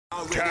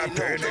Tap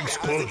in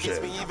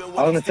exclusive. I was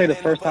gonna say the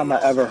first time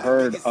I ever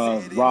heard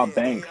of Rob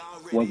Banks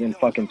was in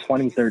fucking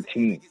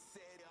 2013,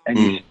 and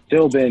you've Mm.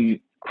 still been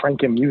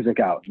cranking music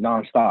out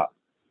nonstop.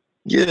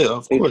 Yeah,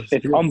 of course.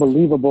 It's Yeah.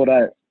 unbelievable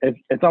that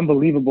it's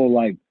unbelievable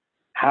like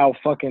how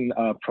fucking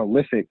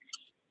prolific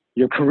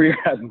your career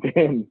has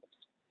been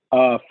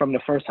from the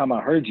first time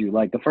I heard you.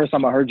 Like the first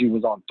time I heard you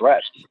was on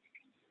Threats.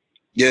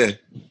 Yeah.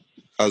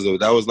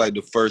 That was like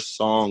the first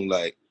song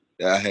like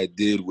that I had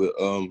did with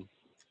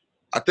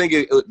I think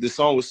the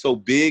song was so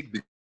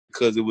big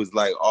because it was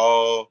like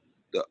all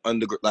the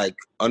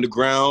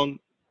underground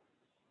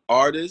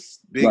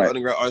artists, big Right.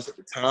 underground artists at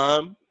the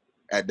time.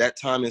 At that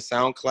time in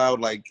SoundCloud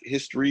like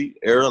history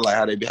era, like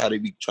how they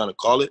be trying to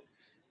call it,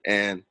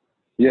 and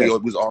Yeah.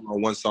 it was all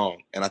on one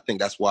song. And I think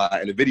that's why.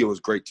 And the video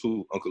was great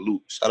too. Uncle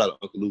Luke, shout out to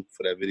Uncle Luke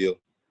for that video.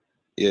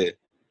 Yeah,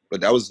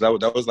 but that was like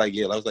that was like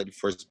the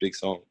first big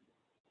song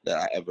that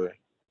I ever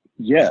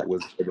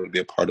was able to be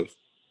a part of.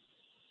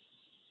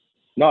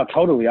 No,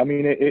 totally. I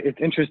mean, it's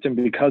interesting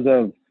because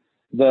of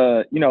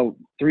the,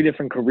 three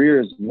different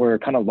careers were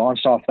kind of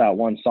launched off that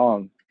one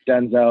song,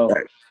 Denzel,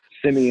 Right.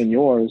 Simi, and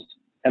yours.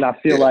 And I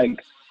feel like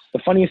the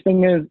funniest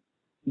thing is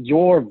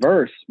your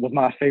verse was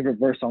my favorite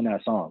verse on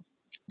that song.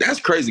 That's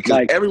crazy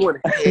because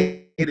everyone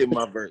hated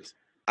my verse.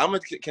 After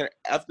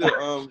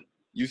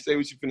you say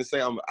what you finna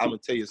say, I'm gonna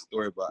tell you a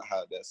story about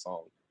how that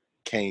song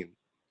came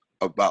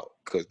about.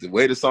 Because the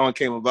way the song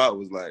came about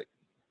was like,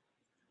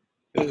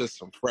 it was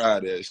some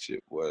fried ass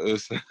shit, boy. It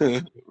was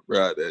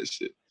fried ass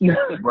shit.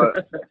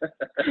 But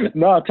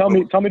no, tell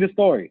me the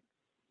story.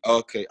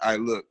 Okay,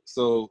 look.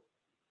 So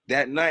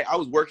that night I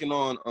was working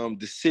on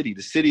The City.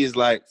 The City is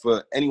like,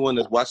 for anyone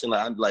that's watching,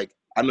 like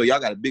I know y'all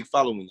got a big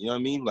following, you know what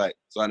I mean? Like,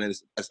 so I know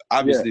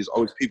obviously there's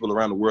always people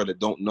around the world that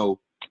don't know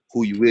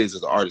who you is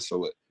as an artist.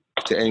 So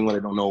to anyone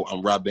that don't know,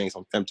 I'm Robb Banks,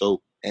 I'm Femto,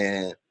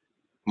 and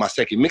my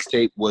second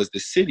mixtape was The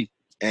City.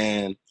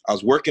 And I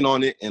was working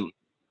on it in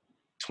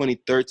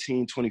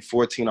 2013,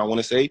 2014, I want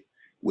to say,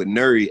 with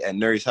Nuri at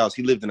Nuri's house.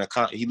 He lived in a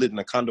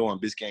condo on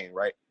Biscayne,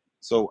 right?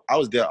 So I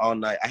was there all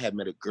night. I had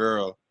met a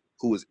girl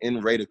who was in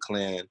Raider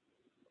Clan,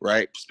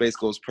 right? Space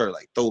Ghost Perp,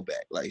 like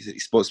throwback. Like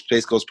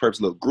Space Ghost Perp's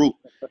little group.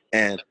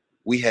 And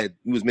we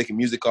was making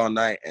music all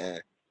night,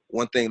 and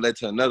one thing led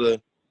to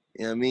another,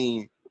 you know what I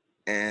mean?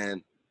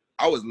 And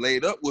I was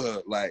laid up with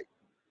her, like,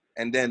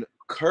 and then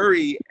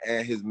Curry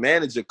and his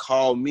manager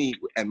called me,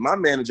 and my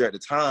manager at the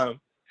time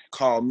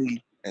called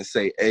me and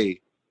say, hey,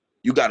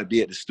 you got to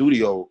be at the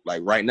studio,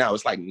 like, right now.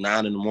 It's like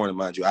 9 in the morning,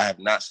 mind you. I have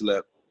not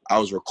slept. I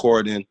was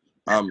recording.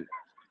 I'm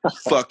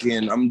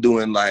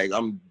doing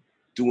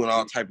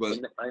all type of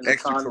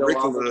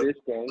extracurricular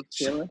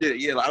shit.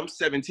 Yeah, like I'm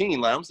 17.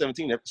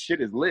 That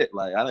shit is lit.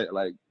 Like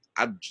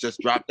I just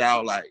dropped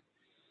out. Like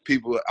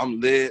I'm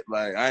lit.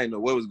 Like I didn't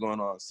know what was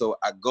going on. So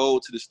I go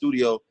to the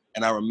studio,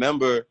 and I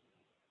remember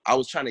I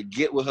was trying to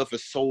get with her for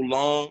so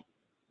long,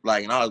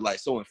 like, and I was like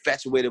so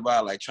infatuated by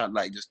her, like trying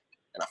to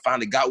and I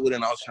finally got with her,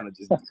 and I was trying to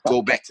just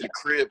go back to the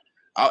crib.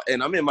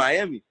 And I'm in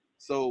Miami,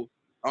 so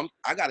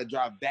I got to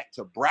drive back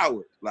to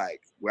Broward, like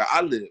where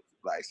I live.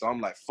 Like, so I'm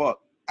like, fuck,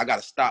 I got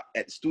to stop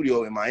at the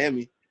studio in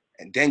Miami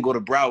and then go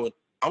to Broward.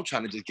 I'm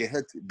trying to just get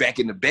her back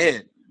in the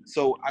bed.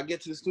 So I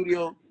get to the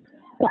studio,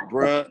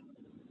 bruh,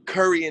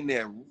 Curry in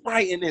there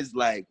writing his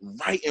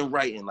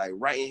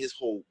writing his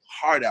whole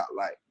heart out,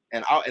 like,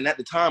 and at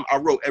the time I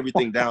wrote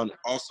everything down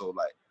also,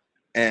 like,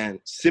 and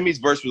Simi's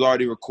verse was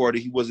already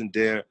recorded. He wasn't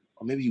there,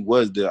 or maybe he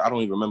was there. I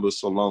don't even remember, it was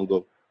so long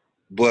ago.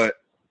 But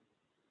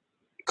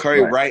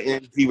Curry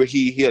writing,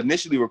 he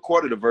initially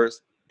recorded a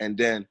verse and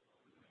then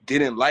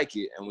didn't like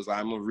it and was like,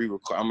 I'm gonna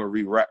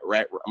re-rap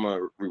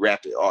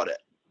it, all that.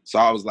 So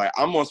I was like,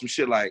 I'm on some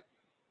shit, like,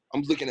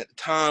 I'm looking at the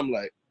time,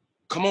 like,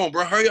 come on,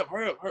 bro, hurry up.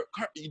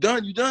 You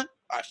done? All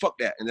right, fuck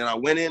that. And then I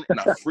went in and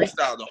I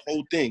freestyled the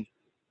whole thing.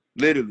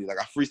 Literally, like,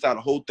 I freestyled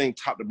the whole thing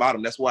top to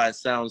bottom. That's why it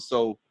sounds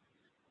so.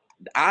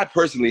 I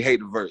personally hate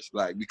the verse,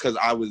 like, because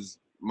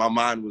my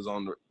mind was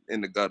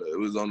in the gutter. It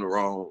was on the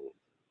wrong.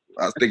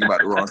 I was thinking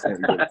about the wrong thing.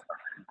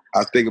 I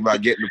was thinking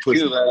about getting the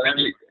pussy.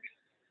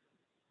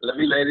 Let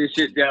me lay this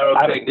shit down real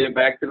quick, get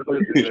back to the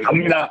pussy. I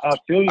mean, I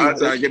feel you.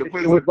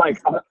 It was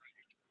like,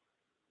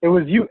 it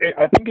was you.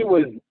 I think it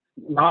was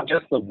not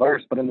just the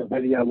verse, but in the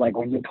video, like,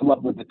 when you pull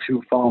up with the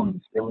two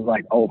phones, it was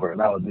like over.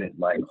 That was it.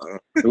 Like,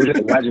 it was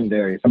just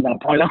legendary from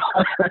that point on.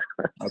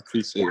 I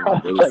appreciate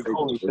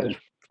it.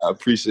 I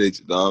appreciate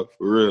you, dog,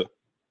 for real.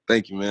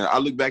 Thank you, man. I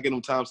look back at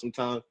them times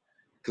sometimes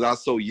because I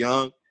was so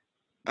young.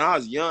 And I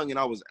was young and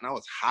I was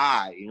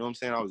high. You know what I'm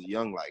saying? I was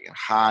young, like, and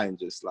high, and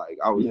just like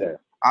I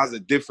was a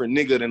different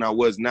nigga than I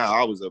was now.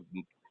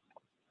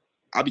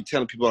 I be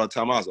telling people all the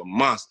time I was a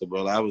monster,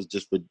 bro. Like, I was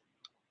just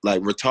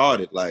like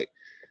retarded, like.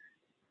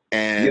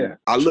 And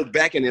I look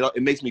back and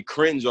it makes me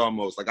cringe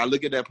almost. Like, I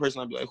look at that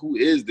person, I be like, who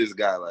is this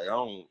guy? Like,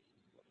 I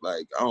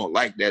don't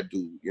like that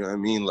dude. You know what I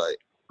mean? Like,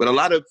 but a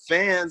lot of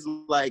fans,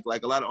 like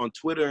a lot on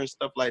Twitter and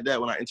stuff like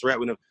that, when I interact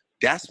with them,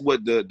 that's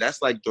like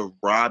the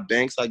Robb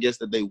Banks, I guess,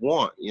 that they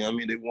want. You know what I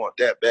mean? They want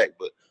that back.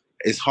 But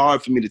it's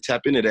hard for me to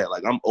tap into that.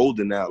 Like, I'm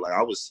older now. Like,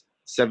 I was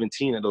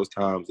 17 at those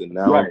times, and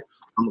now Right.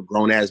 I'm a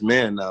grown ass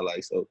man now.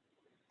 Like, so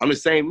I'm the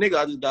same nigga.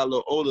 I just got a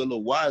little older, a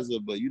little wiser,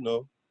 but you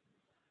know,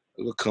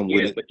 it'll come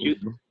with it. But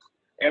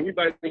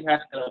everybody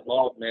has to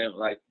evolve, man.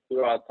 Like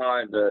throughout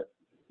time,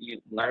 you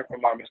learn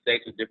from our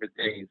mistakes and different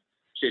things.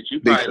 Shit,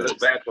 you probably look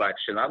back like,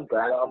 shit, I'm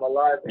glad I'm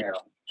alive now.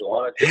 So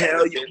all that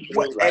hell yeah.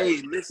 Through, like,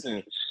 hey,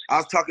 listen, I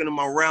was talking to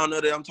my round the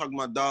other day. I'm talking to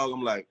my dog.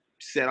 I'm like,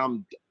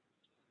 I'm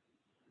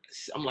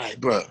like,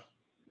 bro,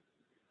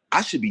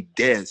 I should be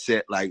dead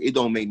set. Like, it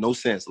don't make no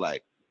sense.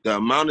 Like, the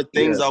amount of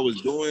things I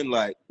was doing,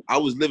 like, I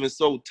was living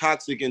so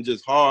toxic and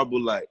just horrible,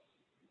 like,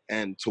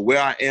 and to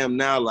where I am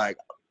now, like,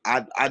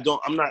 I'm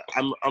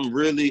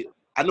really,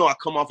 I know I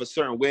come off a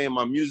certain way in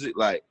my music,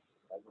 like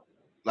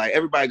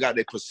everybody got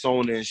their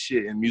persona and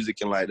shit in music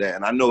and like that.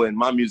 And I know in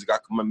my music,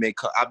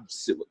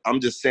 I'm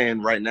just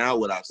saying right now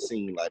what I've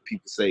seen. Like,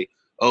 people say,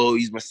 oh,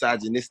 he's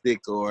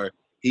misogynistic, or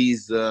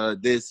he's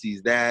this,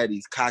 he's that,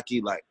 he's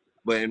cocky. Like,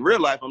 but in real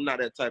life, I'm not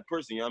that type of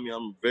person. You know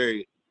what I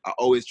mean? I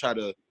always try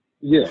to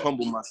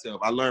humble myself.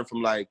 I learned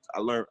from I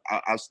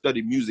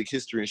studied music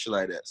history and shit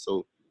like that.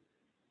 So,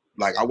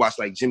 like, I watched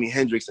like Jimi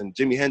Hendrix,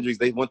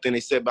 one thing they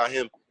said about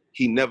him,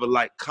 he never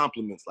liked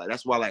compliments. Like,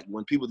 that's why, like,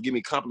 when people give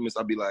me compliments,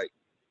 I'll be like,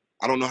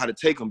 I don't know how to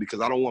take them, because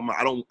I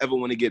don't ever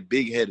want to get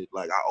big headed.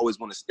 Like, I always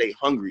want to stay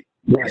hungry.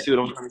 Right. You see what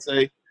I'm trying to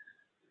say?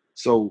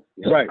 So,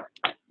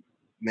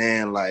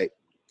 man, like,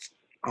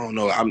 I don't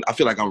know. I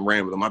feel like I'm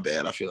rambling. My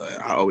bad. I feel like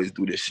I always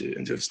do this shit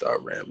and just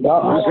start rambling. No,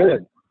 I'm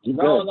good.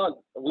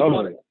 No.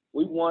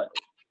 We want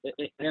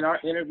in our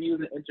interviews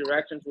and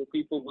interactions with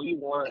people, we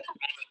want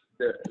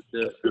the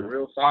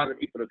real side of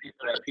people, the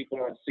people that people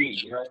don't see.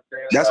 You know what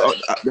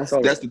I'm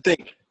saying? That's the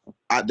thing.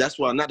 That's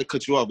why, not to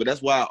cut you off, but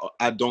that's why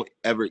I don't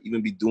ever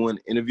even be doing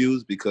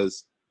interviews,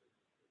 because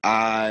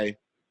how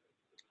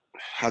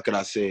could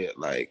I say it?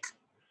 Like,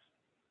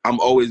 I'm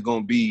always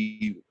gonna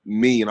be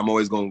me, and I'm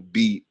always gonna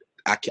be.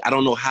 I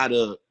don't know how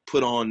to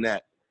put on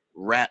that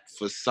rap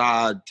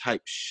facade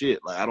type shit.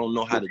 Like, I don't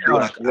know how to do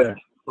it. I can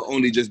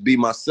only just be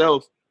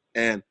myself.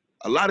 And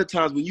a lot of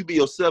times when you be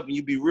yourself and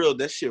you be real,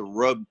 that shit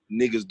rub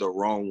niggas the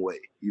wrong way.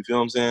 You feel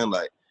what I'm saying?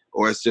 Like,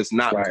 or it's just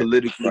not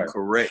politically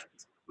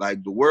correct.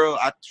 Like, the world,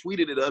 I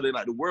tweeted it the other day,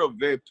 like, the world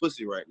very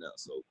pussy right now.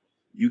 So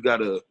you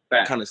gotta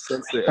kind of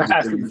censor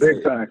everything you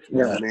say. Fact. You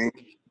know what I mean?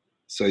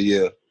 So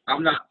yeah.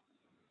 I'm not.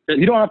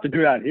 You don't have to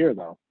do that here,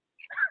 though.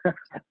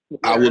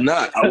 I will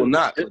not.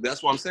 But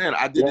that's what I'm saying.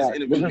 I did this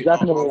interview. This is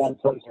definitely on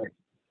something.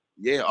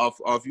 Yeah,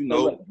 off you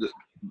know,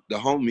 the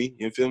homie,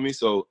 you feel me?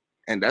 So,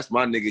 and that's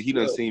my nigga. He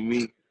done seen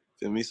me,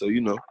 feel me? So,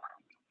 you know.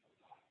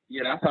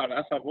 Yeah,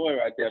 that's our boy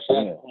right there. Shout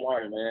out to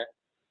Kamari, man.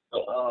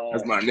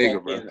 That's my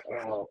nigga,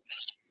 bro.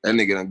 That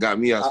nigga done got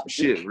me out some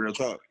shit, real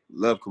talk.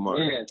 Love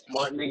Kamari. Yeah,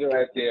 smart nigga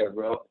right there,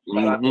 bro.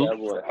 Shout out to that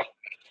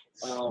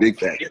boy. Big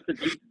fact. Just to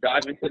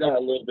dive into that a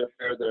little bit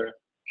further,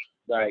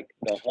 like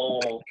the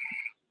whole.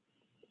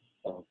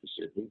 Oh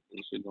shit! This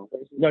shit going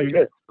crazy. No, you're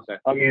good. Okay.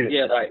 I mean,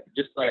 yeah, like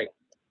just like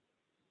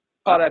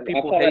all that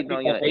people hating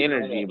on your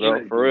energy,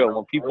 bro. For real,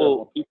 when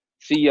people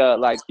see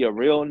like your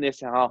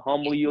realness and how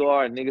humble you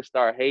are, and niggas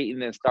start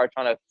hating and start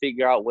trying to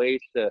figure out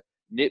ways to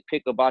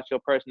nitpick about your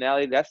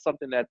personality, that's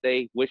something that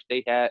they wish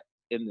they had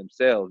in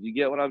themselves. You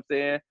get what I'm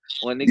saying?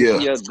 When niggas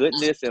see your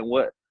goodness and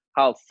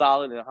how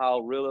solid and how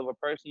real of a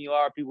person you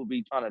are, people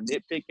be trying to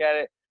nitpick at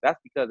it. That's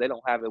because they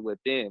don't have it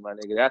within, my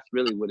nigga. That's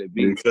really what it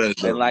be.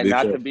 And like,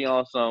 not to be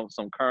on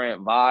some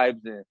current vibes,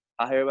 and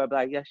I hear everybody be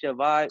like, yes, your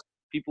vibe.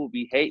 People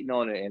be hating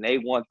on it, and they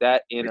want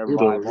that inner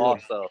vibe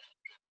also.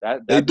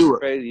 That's the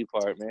crazy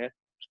part, man.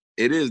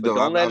 It is, though.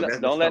 Don't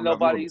let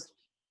nobody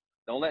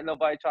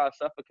try to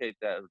suffocate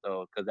that,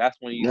 though, because that's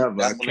when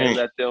they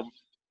let them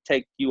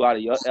take you out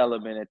of your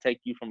element and take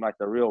you from like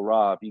the real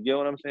Robb. You get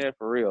what I'm saying?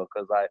 For real,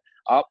 because like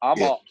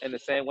I'm all in the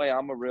same way.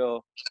 I'm a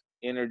real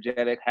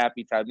energetic,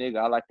 happy type nigga.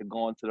 I like to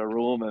go into the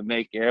room and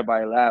make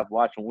everybody laugh.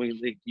 Watching Wings,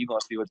 you gonna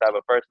see what type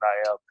of person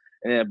I am.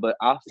 And then, but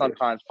I'll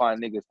sometimes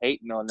find niggas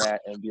hating on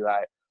that and be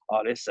like,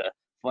 "Oh, this a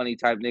funny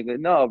type nigga."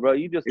 No, bro,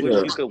 you just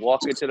wish you could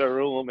walk into the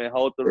room and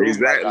hold the room.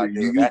 Exactly. Like I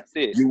do. That's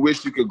it. You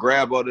wish you could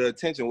grab all the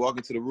attention, walk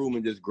into the room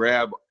and just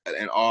grab,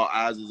 and all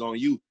eyes is on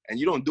you, and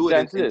you don't do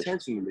it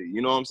intentionally.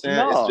 You know what I'm saying?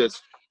 No.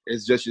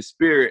 It's just your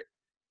spirit.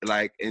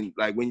 Like, and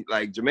like when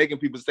Jamaican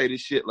people say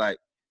this shit, like,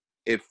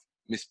 if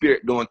my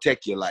spirit don't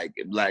take you, like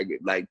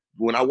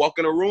when I walk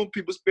in a room,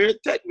 people's spirit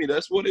take me.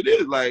 That's what it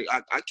is. Like,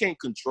 I can't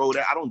control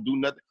that. I don't do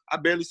nothing. I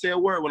barely say a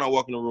word when I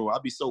walk in a room. I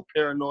be so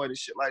paranoid and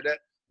shit like that.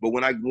 But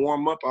when I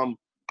warm up,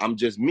 I'm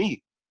just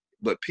me.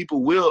 But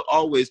people will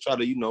always try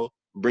to, you know,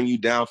 bring you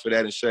down for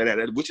that and share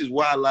that. Which is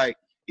why, like,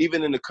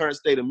 even in the current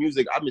state of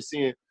music, I've been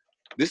seeing,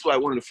 this is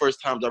like one of the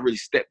first times I really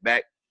stepped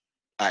back,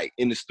 like,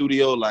 in the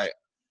studio, like,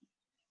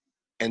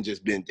 and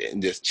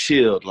just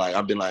chilled. Like,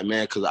 I've been like,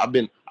 man, because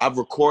I've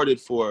recorded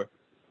from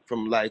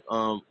like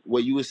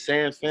what you was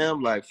saying,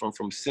 fam, like from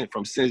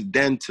since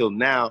then till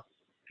now,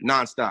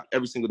 nonstop.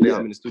 Every single day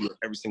I'm in the studio,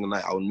 every single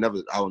night. I will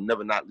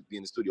never not be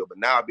in the studio. But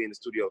now I'll be in the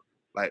studio,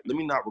 like, let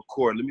me not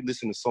record. Let me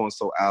listen to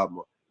so-and-so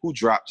album. Who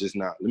dropped just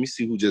now? Let me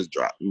see who just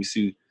dropped. Let me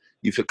see.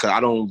 You feel? Cause I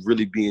don't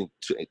really be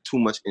too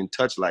much in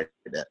touch like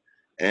that.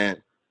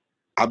 And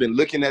I've been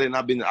looking at it, and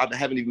I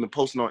haven't even been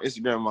posting on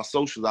Instagram and my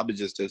socials. I've been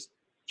just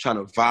trying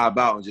to vibe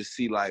out and just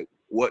see like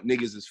what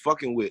niggas is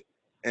fucking with.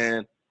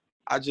 And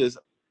I just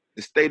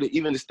the state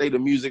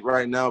of music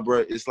right now, bro.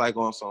 It's like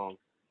on some.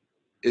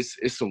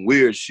 It's some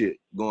weird shit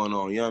going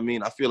on. You know what I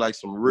mean? I feel like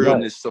some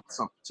realness,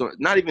 some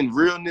not even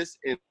realness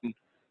in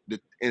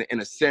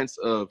a sense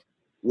of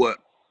what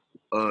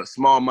a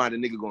small-minded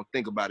nigga gonna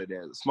think about it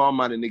as. A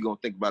small-minded nigga gonna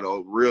think about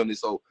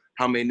realness. Oh,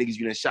 how many niggas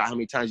you done shot? How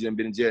many times you done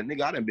been in jail?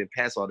 Nigga, I done been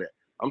past all that.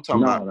 I'm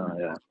talking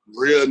about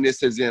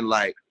realness as in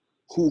like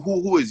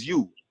who is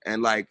you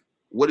and like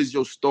what is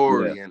your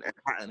story and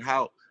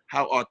how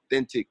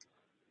authentic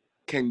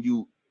can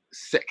you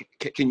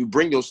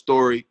bring your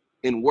story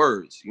in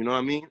words? You know what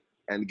I mean?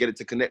 And get it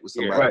to connect with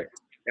somebody. Right.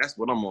 That's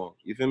what I'm on.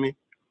 You feel me?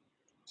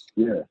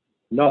 Yeah.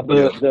 No,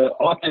 the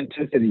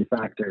authenticity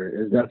factor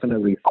is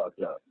definitely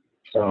fucked up.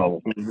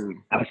 So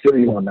I feel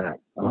you on that,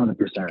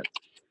 100%.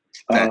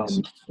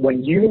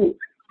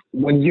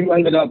 When you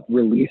ended up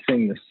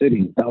releasing The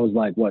City, that was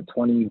like what,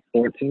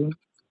 2014,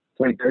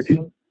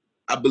 2013?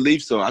 I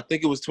believe so. I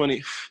think it was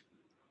 20.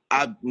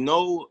 I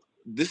know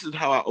this is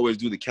how I always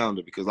do the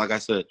calendar because, like I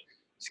said,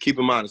 just keep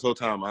in mind this whole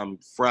time I'm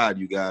fried,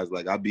 you guys.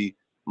 Like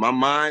my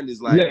mind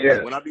is like,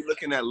 like when I be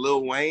looking at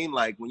Lil Wayne,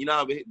 like when you know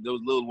how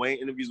those Lil Wayne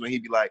interviews when he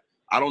be like,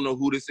 I don't know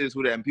who this is,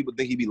 who that, and people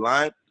think he be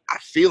lying. I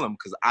feel him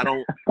because I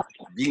don't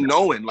be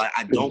knowing. Like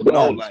I don't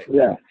know. Like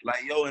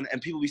yo, and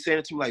people be saying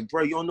it to me like,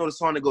 bro, you don't know the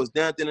song that goes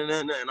down,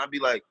 and I be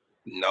like,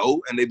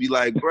 no, and they be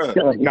like, bro,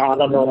 like, no, I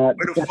don't know that.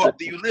 Where the fuck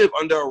do you live?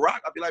 Under a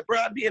rock? I be like, bro,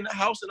 I be in the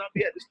house and I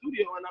be at the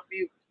studio and I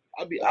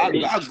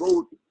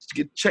go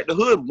check the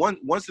hood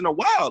once in a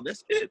while.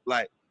 That's it.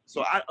 Like,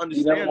 so I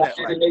understand that.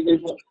 Like,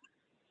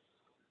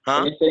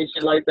 when they say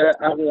shit like that,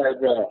 I be like,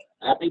 bro,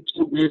 I be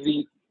too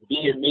busy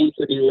being me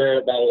to be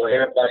worried about what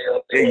everybody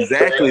else thinks.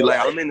 Exactly.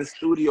 Like, I'm in the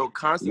studio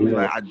constantly.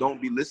 Like, I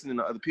don't be listening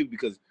to other people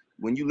because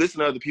when you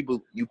listen to other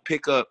people, you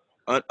pick up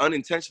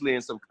unintentionally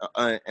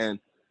and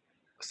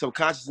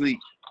subconsciously,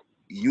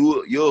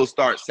 you'll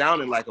start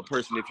sounding like a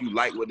person if you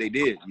like what they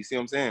did. You see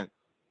what I'm saying?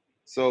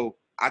 So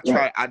I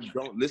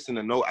don't listen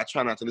to I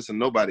try not to listen to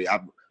nobody.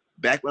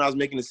 Back when I was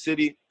making The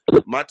City,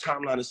 my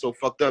timeline is so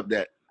fucked up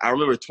that I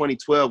remember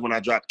 2012 when I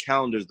dropped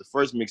Calendars, the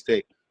first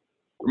mixtape.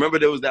 Remember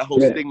there was that whole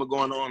stigma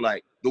going on,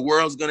 like the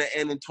world's gonna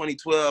end in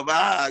 2012.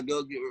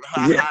 Go get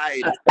high.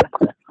 You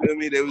feel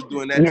me? They was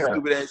doing that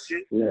stupid ass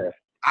shit. Yeah.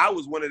 I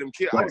was one of them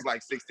kids. I was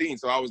like 16,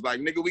 so I was like,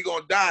 nigga, we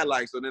gonna die.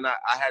 Like, so then I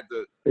had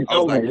to. I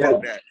was like,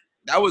 fuck that.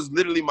 That was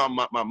literally my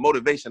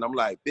motivation. I'm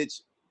like,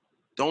 bitch,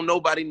 don't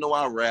nobody know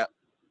I rap.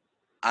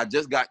 I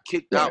just got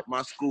kicked out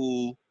my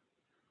school.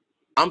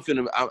 I'm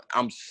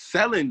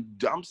selling.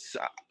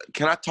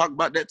 Can I talk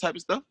about that type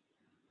of stuff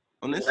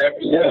on this?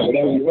 Yeah,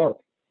 whatever you want.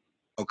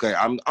 Okay,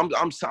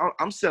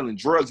 I'm selling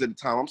drugs at the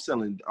time. I'm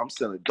selling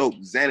dope,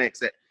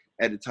 Xanax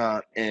at the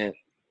time, and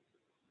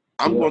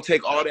I'm gonna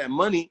take all that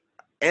money.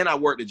 And I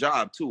worked a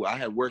job too. I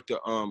had worked a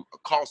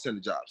call center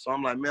job. So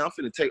I'm like, man, I'm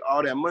finna take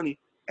all that money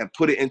and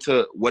put it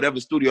into whatever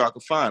studio I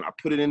could find. I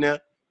put it in there,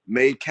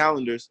 made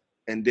Calendars,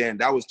 and then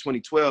that was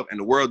 2012, and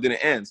the world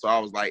didn't end. So I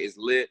was like, it's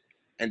lit.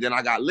 And then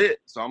I got lit.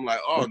 So I'm like,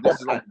 oh, this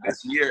is like the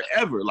best year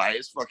ever. Like,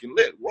 it's fucking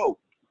lit. Whoa.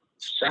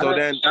 Shout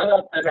out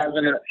to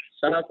having a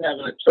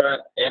truck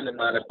and a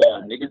 9 to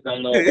 5. Niggas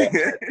don't know about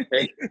that.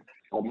 Take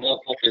a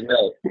motherfucking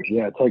note.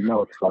 Yeah, take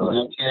notes.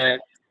 Okay.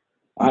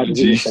 I had to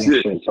do the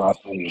same shit, so I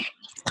feel you.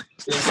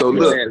 So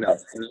look,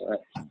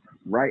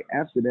 right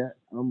after that,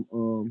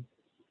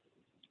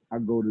 I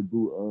go to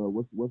do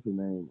what's her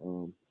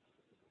name?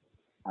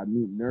 I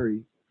meet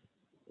Nuri,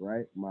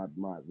 right? My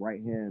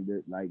right hand.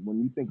 That, like when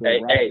you think of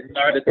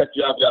sorry to cut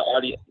you off.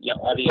 Your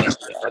audience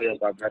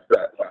are messed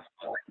up.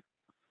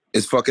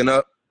 It's fucking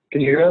up.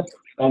 Can you hear us?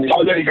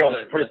 Oh, there you go.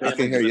 I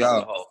can hear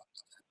y'all.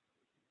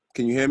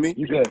 Can you hear me?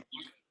 You good?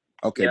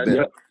 Okay,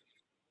 yeah.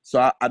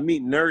 So I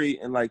meet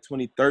Nuri in like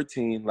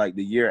 2013, like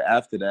the year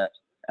after that,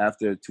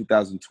 after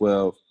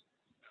 2012,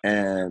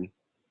 and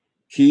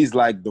he's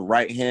like the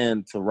right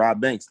hand to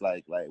Robb Banks.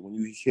 Like when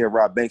you hear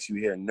Robb Banks, you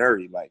hear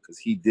Nuri, like because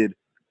he did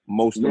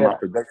most of my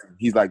production.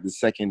 He's like the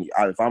second.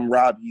 If I'm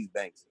Robb, he's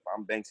Banks. If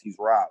I'm Banks, he's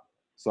Robb.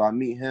 So I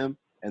meet him,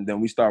 and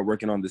then we start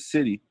working on The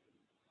City,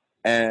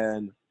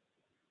 and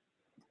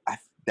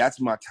that's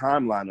my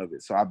timeline of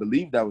it. So I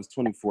believe that was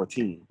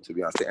 2014, to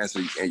be honest, to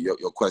answer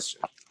your question.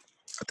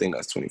 I think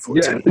that's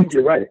 2014. Yeah, I think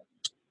you're right.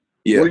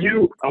 Yeah.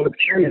 I was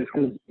curious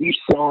because each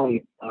song,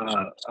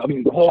 I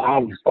mean, the whole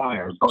album's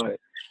fire, but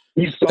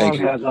each song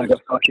has like a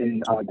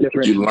fucking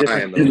different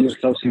city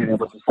associated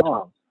with the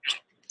song.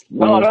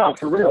 No,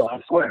 for real,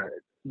 I swear.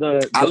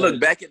 I look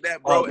back at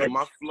that, bro, and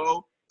my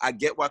flow, I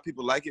get why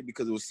people like it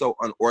because it was so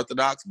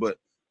unorthodox, but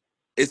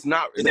it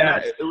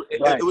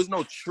was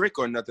no trick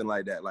or nothing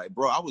like that. Like,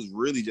 bro, I was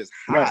really just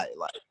high,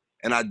 like,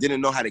 and I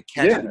didn't know how to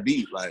catch the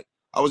beat. Like,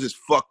 I was just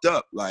fucked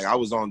up. Like, I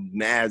was on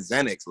mad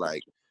Xanax,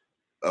 like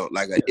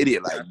an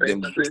idiot, like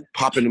them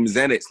popping them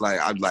Xanax. Like,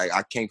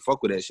 I can't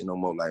fuck with that shit no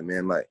more. Like,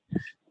 man, like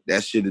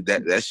that shit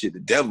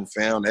the devil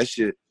found. That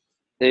shit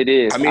It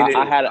is. I mean,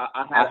 I had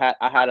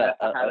a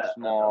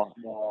small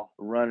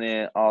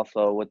run-in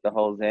also with the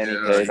whole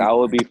Zanny case. I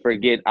would be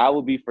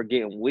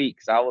forgetting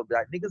weeks. I would be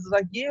like, niggas is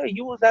like, yeah,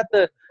 you was at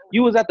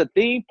the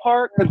theme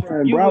park.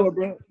 bro.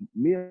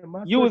 Me and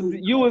my You was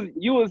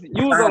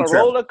on a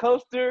roller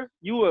coaster.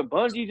 You were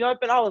bungee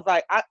jumping. I was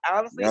like, I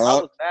honestly, I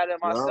was mad at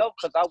myself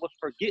because I was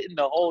forgetting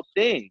the whole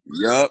thing.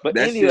 Yup. But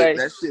that anyway,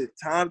 shit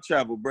time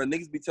travel, bro.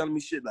 Niggas be telling me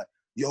shit like,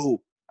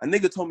 yo, a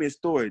nigga told me a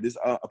story. This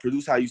a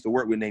producer I used to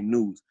work with named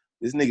News.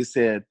 This nigga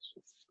said,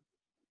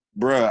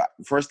 bruh,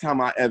 first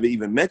time I ever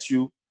even met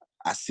you,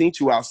 I seen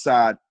you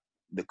outside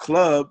the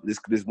club.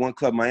 This one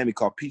club in Miami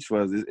called Peach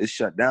Fuzz. It's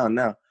shut down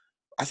now.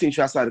 I seen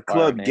you outside the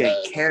club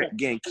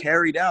getting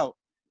carried out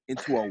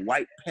into a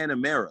white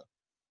Panamera.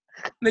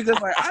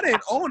 Niggas like, I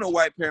didn't own a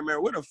white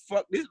Panamera. What the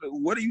fuck?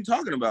 What are you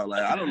talking about?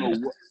 Like, I don't know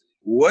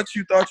what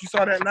you thought you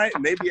saw that night.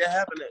 Maybe it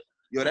happened.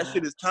 Yo, that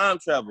shit is time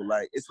travel.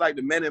 Like, it's like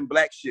the Men in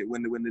Black shit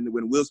when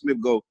Will Smith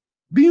go,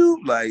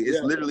 Bew, like it's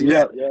literally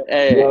that.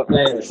 Hey,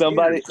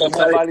 somebody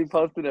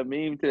posted a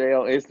meme today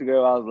on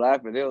Instagram. I was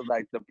laughing. It was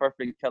like the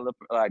perfect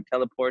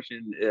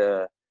teleportation.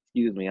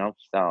 Excuse me, I'm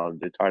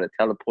sound retarded.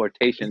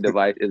 Teleportation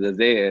device is a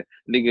Zen.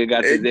 Nigga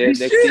got the Zen. Next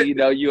thing you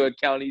know, you in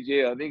county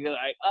jail. Nigga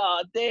like,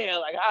 oh damn,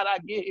 like how'd I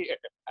get here?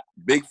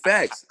 Big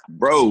facts,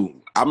 bro.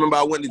 I remember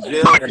I went to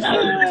jail.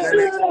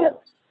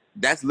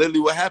 That's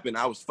literally what happened.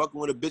 I was fucking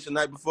with a bitch the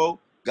night before.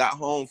 Got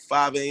home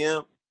 5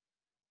 a.m.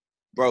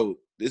 Bro,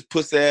 this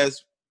puss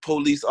ass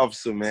police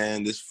officer,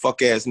 man, this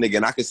fuck ass nigga,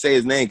 and I can say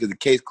his name because the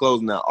case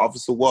closed now.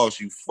 Officer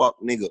Walsh, you fuck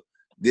nigga.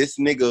 This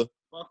nigga,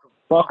 fuck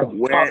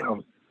him.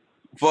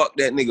 Fuck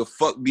that nigga.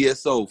 Fuck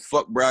BSO.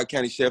 Fuck Broward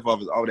County Sheriff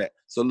Office. All that.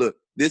 So look,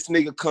 this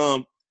nigga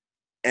come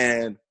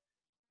and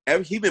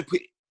he been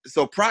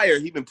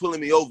pulling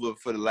me over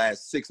for the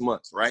last 6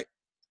 months, right?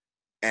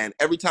 And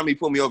every time he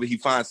pull me over, he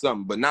finds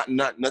something, but not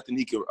nothing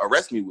he could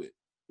arrest me with.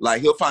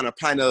 Like he'll find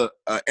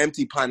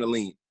empty pint of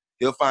lean.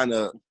 He'll find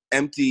a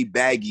empty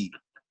baggie.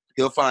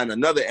 He'll find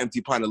another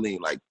empty pint of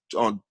lean, like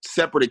on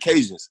separate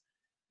occasions.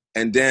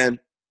 And then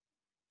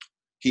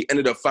he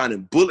ended up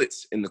finding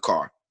bullets in the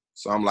car.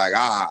 So I'm like,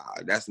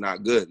 that's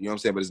not good. You know what I'm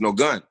saying? But there's no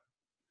gun.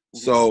 Mm-hmm.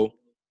 So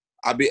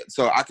it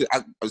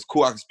was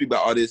cool. I could speak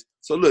about all this.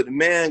 So look, the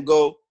man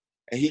go,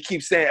 and he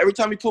keeps saying, every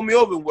time he pulled me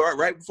over,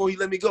 right before he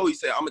let me go, he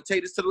said, I'm going to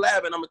take this to the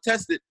lab and I'm going to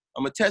test it.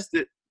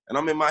 And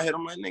I'm in my head,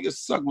 I'm like, nigga,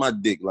 suck my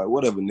dick. Like,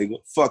 whatever, nigga.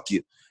 Fuck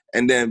you.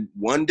 And then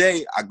one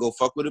day, I go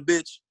fuck with a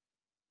bitch,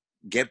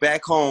 get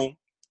back home.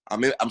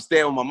 I'm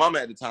staying with my mama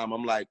at the time.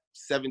 I'm like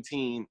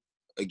 17,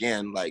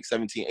 again, like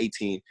 17,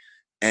 18,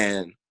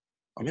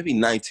 or maybe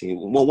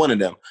 19. Well, one of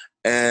them.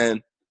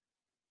 And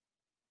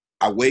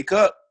I wake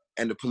up,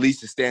 and the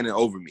police is standing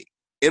over me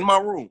in my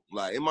room,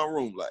 like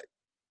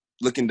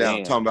looking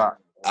down, talking about.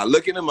 I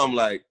look at him, I'm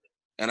like,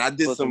 and I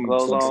did I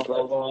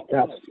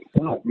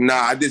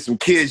did some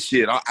kid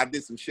shit. I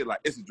did some shit like,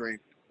 it's a dream,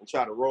 and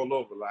try to roll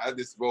over. Like, I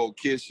did some old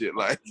kid shit,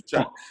 like,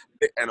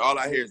 and all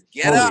I hear is,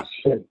 get up.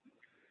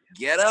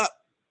 Get up.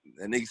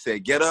 And nigga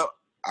said, get up.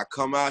 I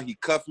come out, he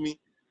cuffed me.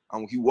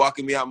 He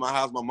walking me out my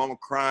house, my mama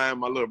crying,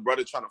 my little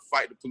brother trying to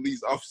fight the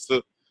police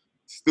officer.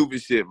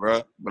 Stupid shit,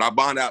 bro. But I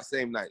bonded out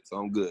same night, so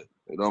I'm good.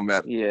 It don't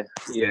matter. Yeah.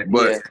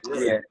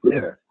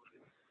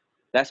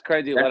 That's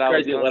crazy. What I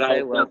was gonna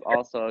say was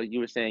also, you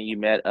were saying you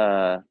met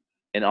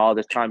in all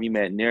this time you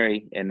met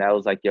Neri, and that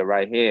was like your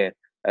right hand.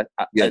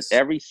 Yes.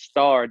 Every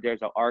star,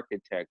 there's an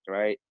architect,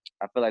 right?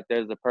 I feel like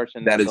there's a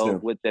person that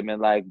goes with them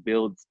and like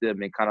builds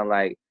them, and kind of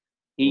like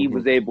he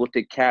was able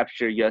to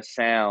capture your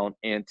sound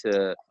and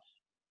to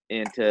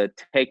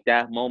take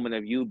that moment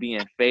of you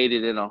being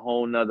faded in a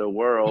whole nother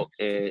world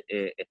and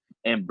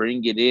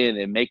bring it in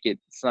and make it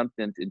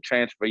something to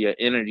transfer your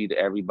energy to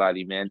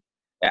everybody, man.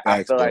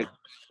 I feel like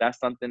that's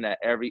something that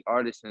every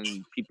artist and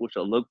people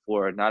should look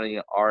for, not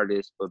only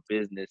artists, but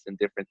business and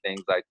different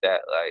things like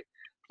that. Like,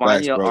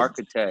 find your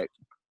architect.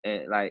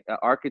 And like, an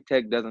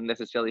architect doesn't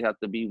necessarily have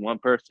to be one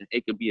person.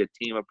 It could be a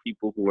team of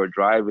people who are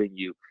driving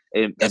you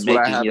and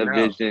making your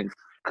vision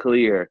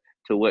clear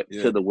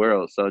to the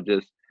world. So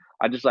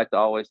I just like to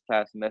always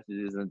pass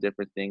messages and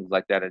different things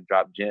like that and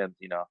drop gems.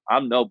 You know,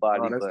 I'm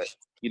nobody, but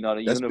you know,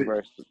 the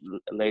universe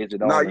lays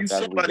it on. Nah, you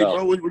somebody,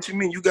 bro. What you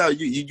mean? You got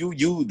you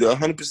the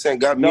 100%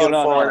 got me on the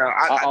phone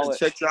right now. I just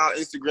checked y'all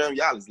Instagram.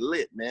 Y'all is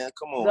lit, man.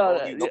 Come on.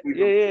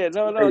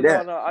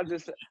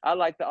 I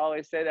like to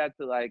always say that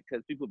to, like,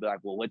 because people be like,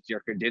 well, what's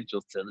your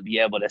credentials to be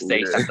able to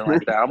say something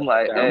like that? I'm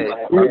like, hey,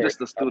 I'm just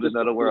a student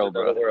of the world,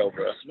 bro.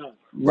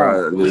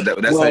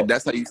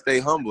 That's how you stay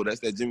humble.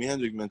 That's that Jimi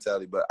Hendrix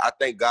mentality. But I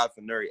thank God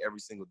for Nuri every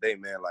single day,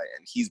 man. Like,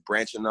 and he's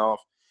branching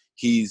off.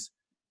 He's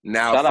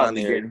now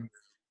finally getting.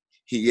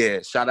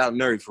 Shout out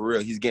Nuri for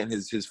real. He's getting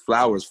his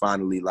flowers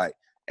finally, like,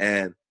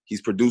 and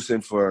he's producing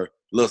for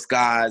Lil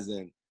Skies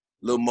and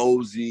Lil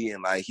Mosey,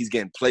 and like he's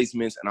getting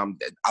placements, and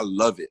I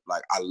love it.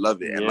 Like, I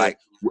love it. Yeah. And like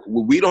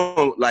we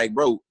don't, like,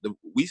 bro,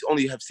 we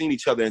only have seen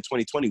each other in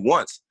 2020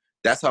 once.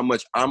 That's how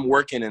much I'm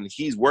working and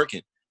he's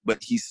working, but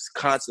he's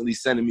constantly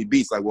sending me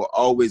beats. Like, we'll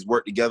always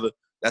work together.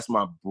 That's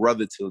my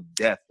brother till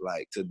death,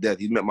 like to death.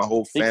 He's met my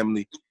whole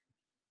family.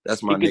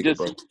 That's my You could nigga, just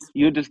bro.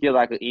 you just get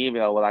like an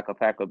email with like a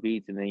pack of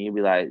beats, and then you'd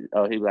be like,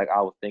 oh, he'd be like,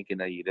 I was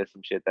thinking of you. There's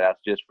some shit that's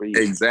just for you.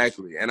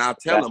 Exactly. And I'll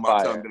tell That's him,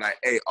 fire. be like,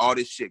 hey, all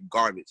this shit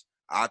garbage.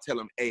 I'll tell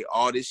him, hey,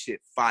 all this shit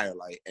fire.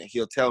 Like, and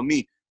he'll tell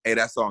me, hey,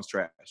 that song's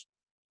trash.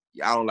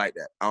 Yeah, I don't like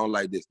that. I don't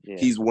like this. Yeah.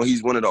 He's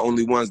one of the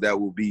only ones that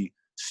will be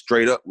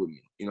straight up with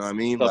me. You know what I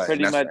mean? So Like,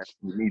 pretty and that's much,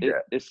 we need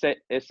that.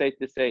 it's safe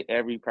to say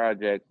every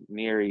project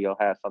Neri will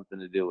have something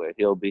to do with.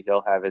 He'll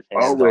have his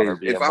hands on Always. or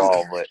be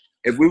involved with.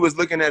 If we was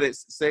looking at it,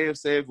 say if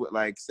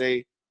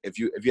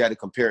you had to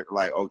compare it,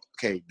 like,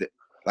 okay,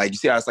 like you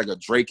see how it's like a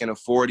Drake and a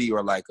 40,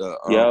 or like a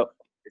Yep.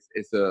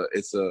 it's a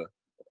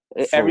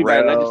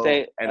Everybody, let's just Pharrell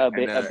say and a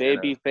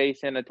baby face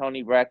and a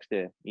Tony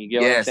Braxton. You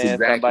get what I'm yes, saying?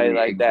 exactly, Somebody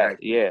like that.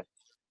 exactly. Yeah.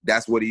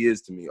 That's what he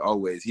is to me.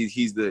 Always.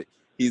 He's the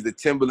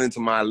Timberland to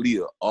my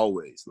Aaliyah.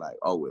 Always. Like,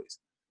 always.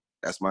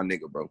 That's my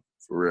nigga, bro.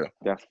 For real.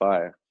 That's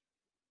fire.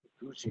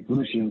 Gucci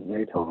and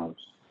Daytona.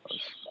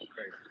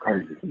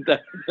 Crazy. Shout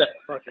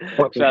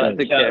out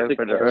to Kev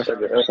for the rest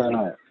of it.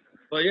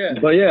 But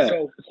yeah.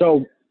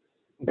 So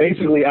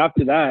basically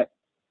after that,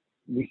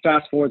 we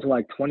fast forward to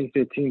like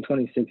 2015,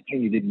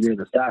 2016, you did Year of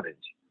the Savage.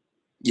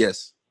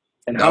 Yes.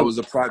 And that was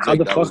a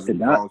project that was a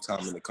long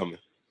time in the coming.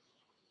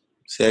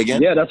 Say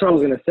again? Yeah, that's what I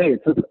was gonna say.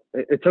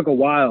 It took a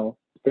while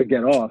to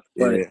get off,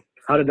 but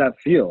how did that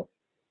feel?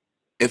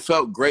 It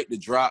felt great to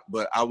drop,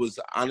 but I was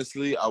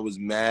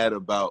mad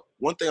about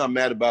one thing. I'm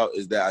mad about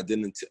is that I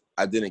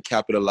didn't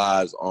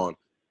capitalize on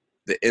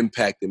the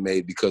impact it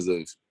made because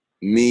of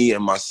me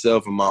and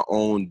myself and my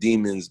own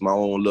demons, my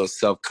own little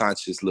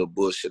self-conscious little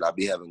bullshit I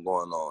be having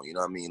going on. You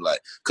know what I mean?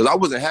 Like, because I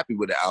wasn't happy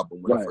with the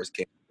album when it first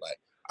came. Like,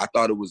 I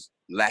thought it was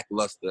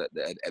lackluster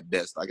at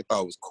best. Like, I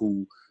thought it was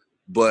cool,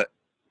 but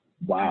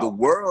the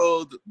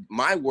world,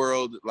 my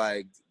world,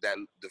 like that,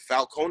 the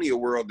Falconia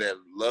world that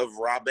loved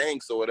Robb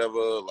or whatever,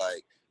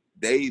 like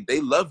they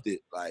loved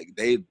it. Like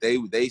they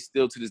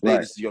still to this day,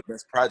 this is your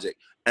best project.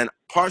 And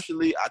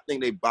partially, I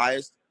think they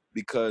biased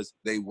because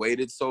they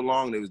waited so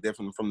long. They was there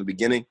from the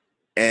beginning,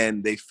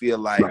 and they feel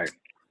like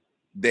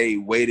they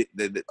waited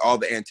all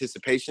the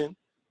anticipation.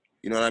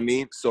 You know what I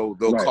mean? So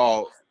they'll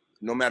call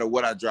no matter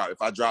what I drop.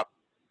 If I drop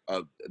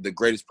the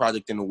greatest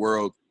project in the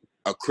world,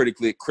 a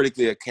critically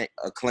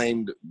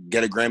acclaimed,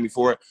 get a Grammy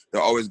for it,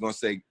 they're always gonna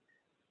say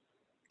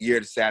Year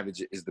of the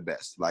Savage is the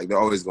best. Like, they're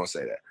always gonna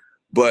say that.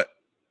 But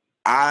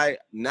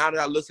now that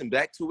I listen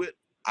back to it,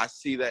 I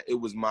see that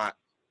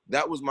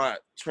that was my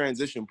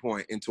transition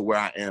point into where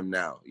I am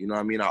now. You know what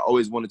I mean? I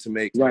always wanted to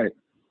make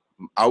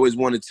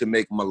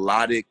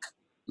melodic,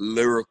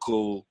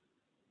 lyrical,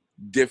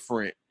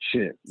 different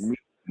shit.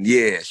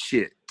 Yeah,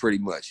 shit, pretty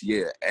much.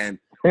 Yeah. And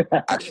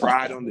I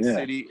tried on the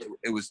city.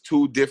 It was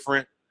too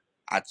different.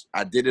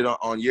 I did it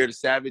on Year of the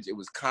Savage. It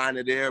was kind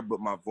of there, but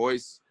my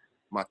voice,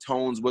 my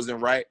tones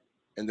wasn't right.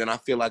 And then I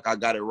feel like I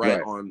got it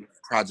right on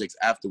projects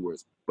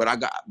afterwards. But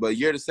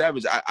Year of the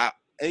Savage, I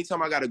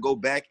anytime I got to go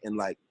back and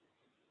like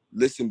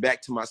listen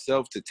back to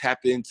myself to tap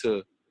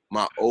into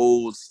my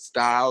old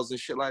styles and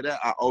shit like that,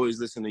 I always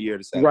listen to Year of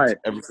the Savage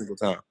every single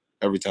time,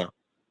 every time.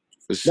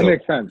 For sure. That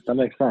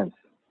makes sense.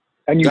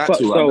 And you so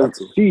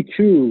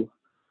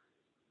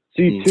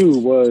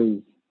C2 was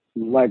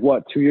like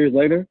what, 2 years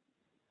later?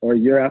 Or a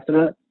year after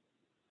that?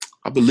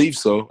 I believe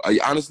so.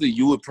 Honestly,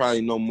 you would probably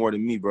know more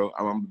than me, bro.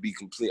 I'm gonna be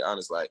completely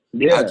honest. Like,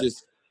 I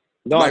just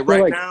now I'm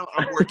working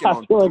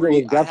on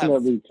 3.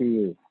 Definitely 2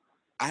 years.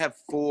 I have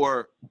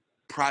 4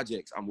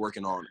 projects I'm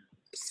working on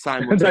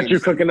simultaneously. That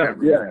you're cooking up,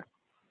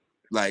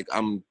 Like,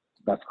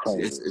 that's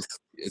crazy.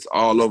 It's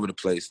all over the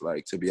place.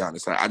 Like, to be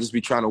honest, I just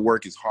be trying to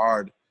work as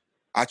hard.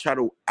 I try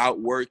to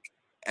outwork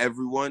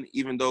everyone,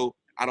 even though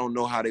I don't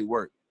know how they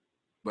work.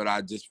 But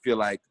I feel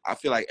like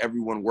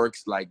everyone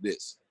works like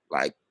this.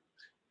 Like,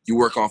 you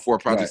work on 4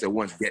 projects at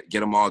once, get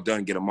them all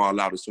done, get them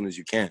all out as soon as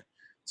you can.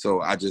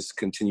 So I just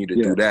continue to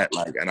do that.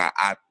 Like, and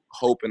I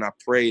hope and I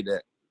pray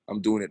that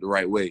I'm doing it the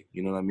right way.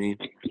 You know what I mean?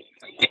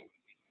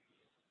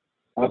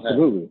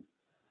 Absolutely.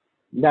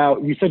 Now,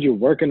 you said you're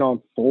working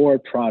on 4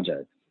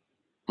 projects.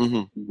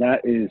 Mm-hmm.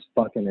 That is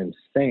fucking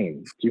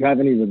insane. Do you have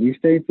any release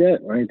dates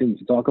yet or anything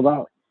to talk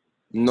about?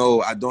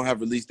 No, I don't have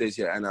release dates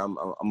yet, and I'm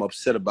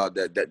upset about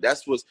that.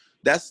 That's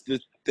the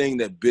thing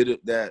that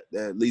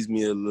leaves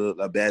me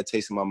a bad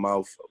taste in my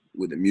mouth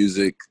with the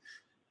music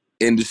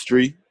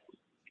industry.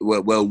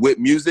 Well, with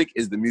music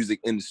is the music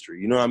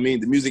industry. You know what I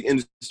mean? The music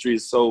industry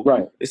is so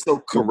it's so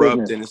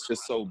corrupt and it's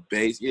just so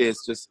base. Yeah,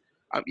 it's just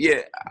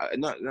it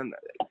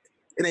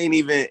ain't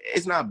even.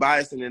 It's not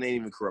biased and it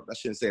ain't even corrupt. I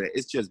shouldn't say that.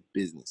 It's just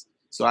business.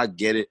 So I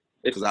get it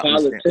because I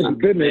understand.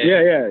 It's business.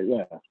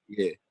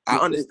 Yeah. I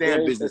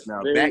understand business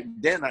now. Back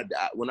then,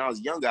 when I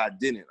was younger, I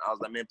didn't. I was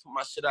like, man, put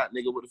my shit out,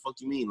 nigga. What the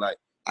fuck you mean? Like,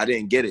 I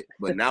didn't get it,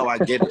 but now I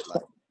get it.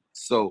 Like,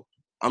 so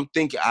I'm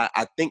thinking.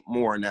 I think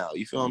more now.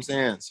 You feel what I'm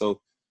saying? So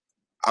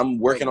I'm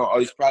working on all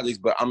these projects,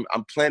 but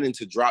I'm planning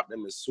to drop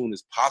them as soon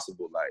as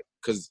possible. Like,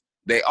 cause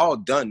they all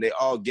done. They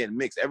all getting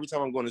mixed. Every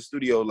time I'm going to the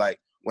studio, like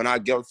when I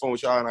get on the phone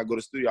with y'all and I go to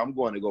the studio, I'm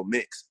going to go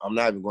mix. I'm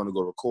not even going to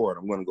go record.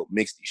 I'm going to go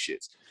mix these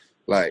shits.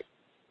 Like,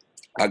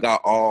 I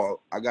got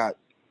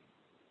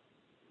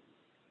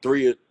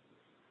 3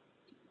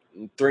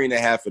 and a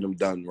half of them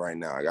done right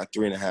now. I got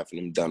 3 and a half of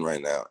them done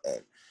right now,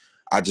 and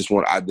I just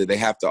want. They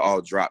have to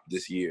all drop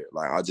this year.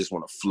 Like I just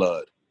want to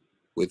flood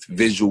with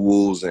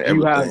visuals and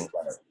everything.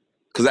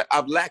 Because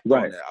I've lacked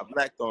on that. I've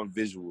lacked on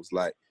visuals,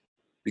 like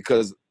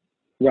because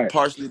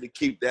partially to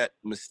keep that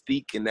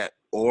mystique and that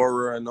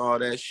aura and all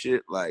that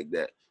shit, like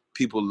that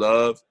people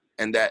love,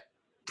 and that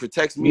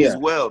protects me as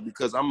well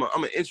because I'm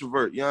an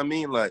introvert. You know what I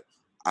mean? Like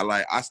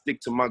I stick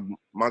to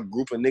my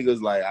group of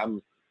niggas. Like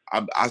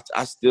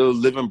I still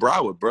live in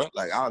Broward, bro.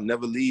 Like I'll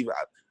never leave.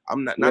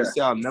 I'm not to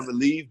say I'll never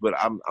leave, but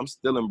I'm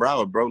still in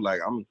Broward, bro.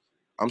 Like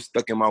I'm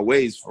stuck in my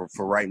ways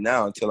for right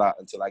now until I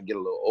get a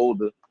little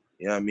older.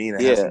 You know what I mean?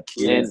 And have some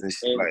kids and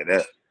shit like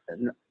that.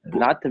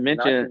 Not to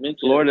mention,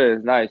 Florida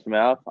is nice,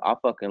 man. I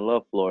fucking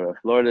love Florida.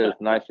 Florida is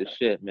nice as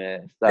shit,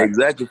 man. It's like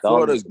exactly.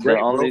 Florida's great,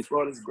 bro.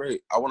 Florida's great.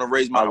 I want to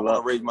raise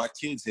my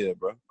kids here,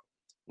 bro.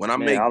 I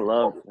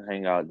love to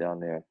hang out down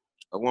there.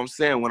 What I'm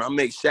saying, when I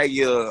make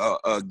Shaggy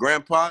a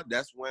grandpa,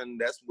 that's I'm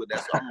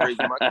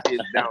raising my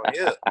kids down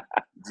here.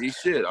 G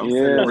shit, I'm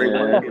raising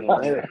my kids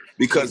down here.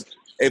 Because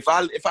if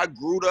I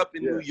grew up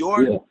in New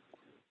York,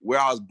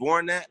 where I was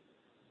born at,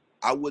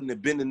 I wouldn't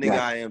have been the nigga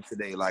I am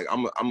today. Like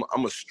I'm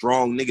a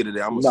strong nigga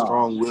today. I'm a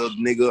strong-willed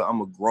nigga.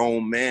 I'm a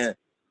grown man.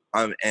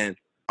 I'm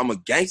a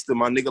gangster,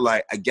 my nigga.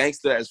 Like a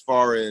gangster as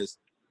far as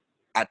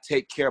I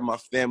take care of my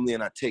family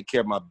and I take care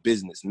of my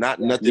business.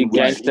 Not nothing. You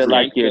gangster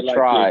like you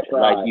tried.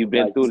 Like you've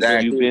been through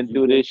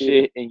this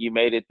shit and you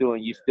made it through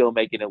and you still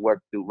making it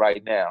work through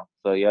right now.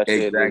 So your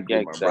shit is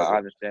gangster. I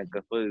understand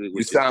completely.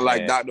 You sound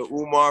like Dr.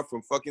 Umar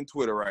from fucking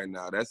Twitter right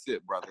now. That's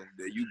it, brother.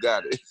 You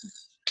got it.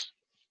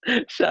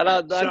 Shout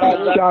out, Dr.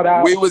 Shout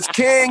out. We was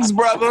kings,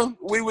 brother.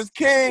 We was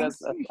kings.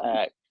 That's a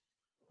fact.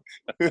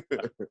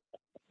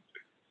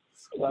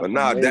 But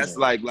nah, that's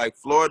like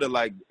Florida,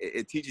 like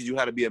it teaches you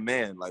how to be a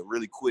man, like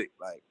really quick.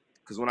 Like,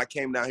 cause when I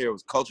came down here, it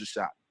was culture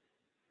shock.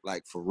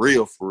 Like for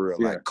real,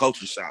 like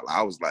culture shock. Like,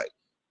 I was like,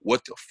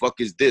 what the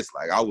fuck is this?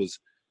 Like I was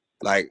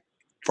like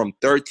from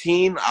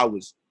 13, I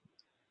was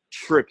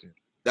tripping,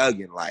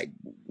 thugging, like,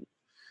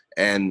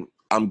 and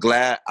I'm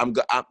glad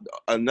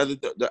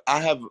I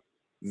have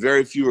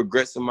very few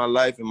regrets in my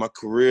life, in my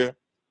career.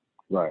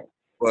 Right.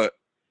 But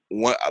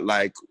one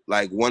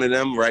one of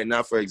them right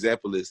now, for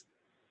example, is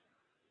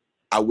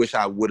I wish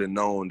I would have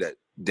known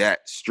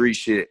that street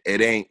shit, it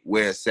ain't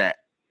where it's at.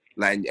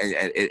 Like, and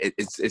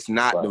it's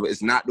not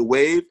the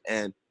wave,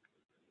 and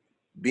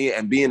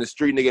being a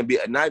street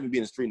nigga, not even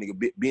being a street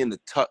nigga, being the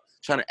tough,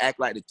 trying to act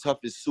like the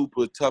toughest,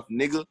 super tough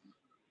nigga.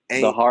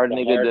 The hard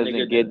nigga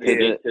doesn't get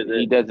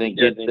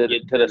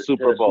to the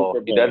Super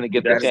Bowl. He doesn't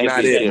get the championship. That's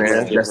not it,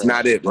 man. That's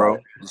not it, bro.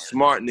 The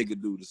smart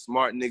nigga do. The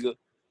smart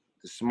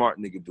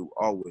nigga do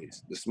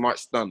always. The smart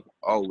stunner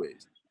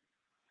always.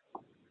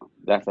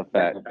 That's a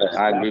fact.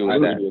 I agree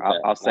with that.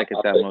 I'll second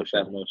that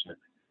motion.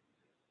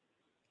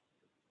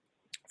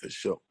 For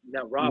sure.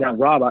 Now,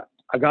 Rob,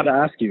 I got to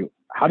ask you,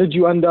 how did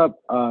you end up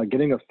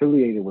getting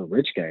affiliated with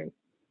Rich Gang?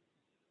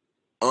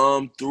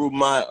 Through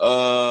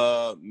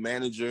my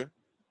manager.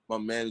 My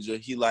manager,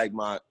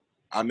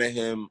 I met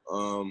him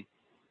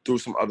through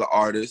some other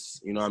artists.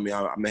 You know what I mean?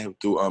 I met him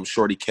through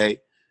Shorty K.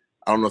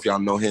 I don't know if y'all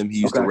know him. He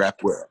used to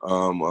rap with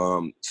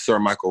Sir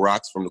Michael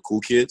Rocks from the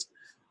Cool Kids.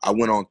 I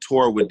went on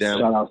tour with them.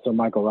 Shout out to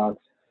Michael Rocks.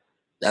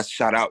 That's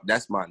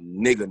my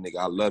nigga.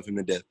 I love him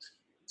to death.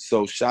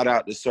 So shout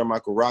out to Sir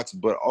Michael Rocks.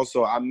 But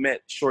also I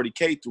met Shorty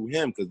K through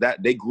him because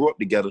they grew up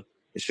together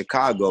in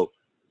Chicago.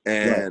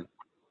 And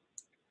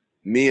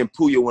me and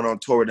Puya went on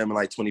tour with them in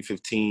like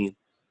 2015.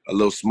 A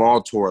little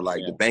small tour,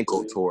 like the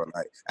Banco tour.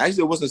 Like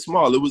actually, it wasn't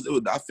small. It was.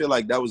 I feel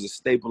like that was a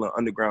staple in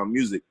underground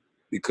music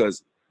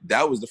because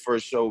that was the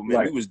first show.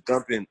 Man, we was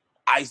dumping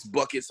ice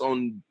buckets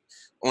on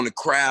the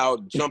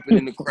crowd, jumping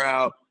in the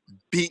crowd,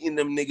 beating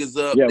them niggas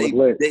up.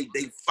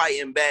 They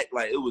fighting back.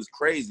 Like it was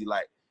crazy.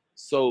 Like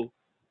so.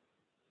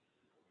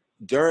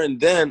 During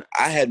then,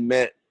 I had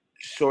met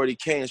Shorty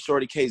K, and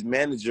Shorty K's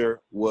manager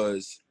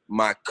was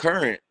my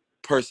current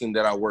person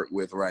that I work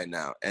with right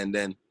now, and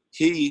then.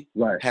 He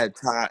had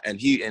ties, and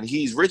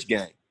he's Rich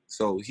Gang,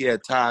 so he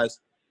had ties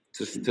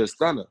to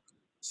Stunner.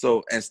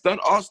 So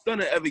all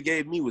Stunner ever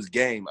gave me was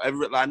game.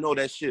 I know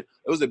that shit.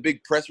 It was a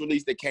big press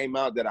release that came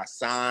out that I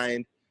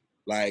signed,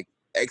 like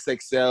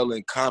XXL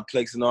and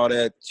Complex and all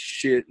that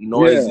shit.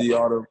 Noisy,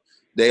 all them.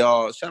 They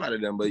all shout out to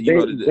them, but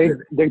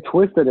they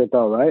twisted it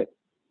though, right?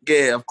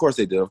 Yeah, of course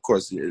they did. Of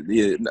course,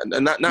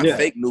 not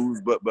fake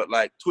news, but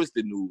like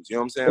twisted news. You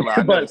know what I'm saying?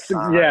 Like,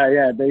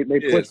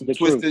 they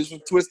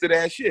twisted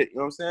ass shit. You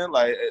know what I'm saying?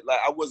 Like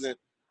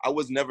I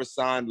was never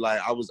signed. Like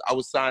I was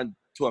signed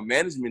to a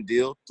management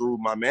deal through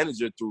my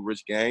manager through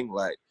Rich Gang.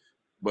 Like,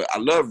 but I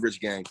love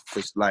Rich Gang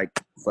for like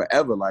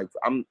forever. Like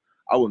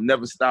I will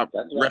never stop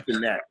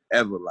repping that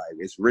ever. Like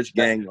it's Rich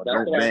Gang or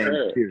don't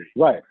bang. Period.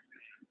 Right.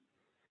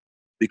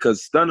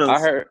 Because Stunner,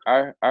 I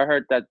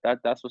heard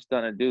that's what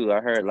Stunner do. I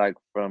heard like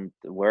from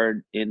the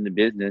word in the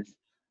business.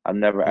 I've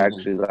never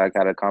actually like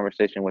had a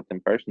conversation with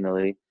him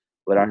personally,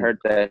 But I heard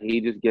that he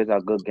just gives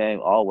out good game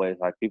always.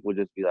 Like people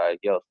just be like,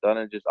 "Yo,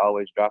 Stunner just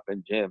always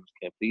dropping gems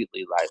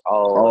completely." Like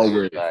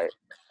always. Like,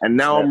 and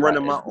now I'm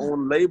running like, my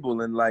own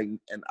label, and like,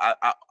 and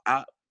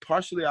I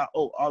partially I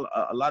owe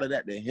a lot of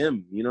that to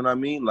him. You know what I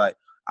mean? Like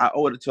I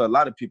owe it to a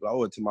lot of people. I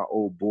owe it to my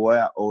old boy.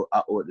 I owe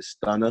it to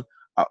Stunner.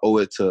 I owe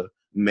it to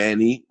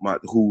Manny,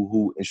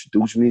 who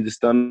introduced me to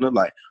Stunner.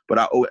 Like, but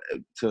I owe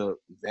it to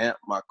Vamp,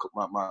 my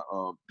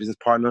business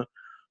partner.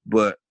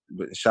 But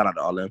shout out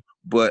to all them.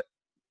 But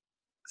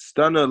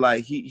Stunner,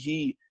 like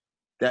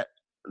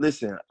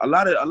listen, a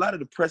lot of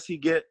the press he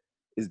get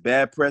is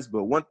bad press,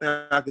 but one thing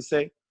I can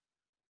say,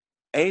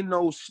 ain't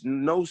no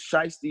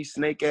shiesty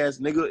snake ass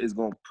nigga is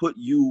gonna put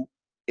you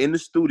in the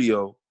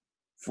studio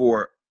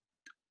for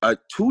 2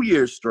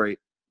 years straight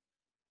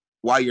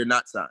while you're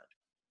not signed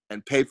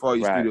and pay for all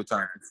your studio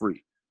time for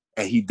free.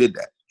 And he did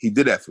that. He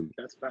did that for me.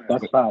 That's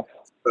fine.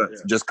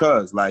 Just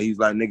cause, like, he's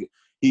like, nigga,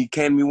 he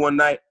came to me one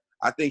night.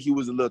 I think he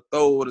was a little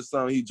throwed or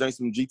something. He drank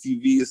some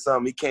GTV or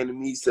something. He came to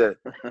me, he said,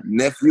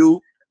 nephew,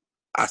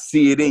 I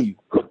see it in you.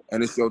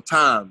 And it's your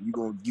time. You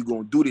gonna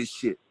do this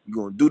shit. You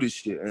gonna do this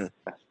shit. And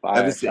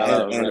ever since,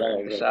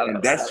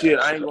 and that shit,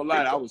 I ain't gonna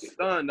lie, I was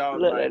stunned. I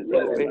was like,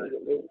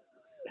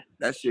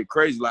 that shit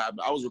crazy. Like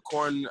I was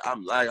recording,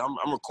 I'm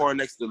recording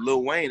next to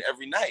Lil Wayne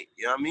every night.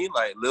 You know what I mean?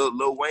 Like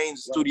Lil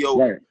Wayne's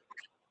studio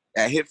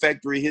at Hit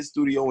Factory, his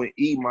studio in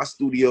E. My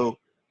studio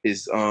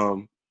is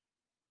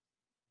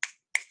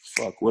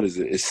what is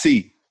it? It's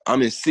C.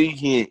 I'm in C,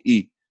 he in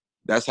E.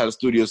 That's how the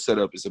studio's set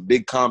up. It's a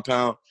big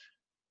compound.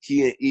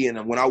 He in E,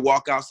 and when I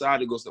walk outside,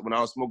 when I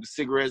was smoking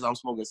cigarettes, I'm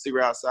smoking a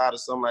cigarette outside or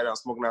something like that. I'm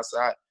smoking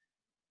outside.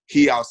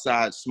 He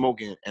outside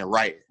smoking and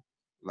writing,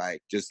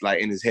 like just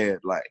like in his head.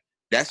 Like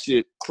that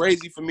shit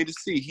crazy for me to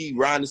see. He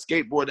riding the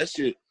skateboard. That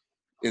shit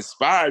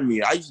inspired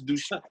me. I used to do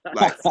shit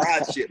like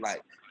fried shit.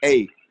 Like,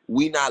 hey,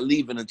 we not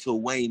leaving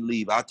until Wayne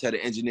leave. I'll tell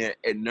the engineer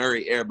and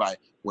Nuri, everybody,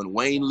 when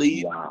Wayne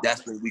leave,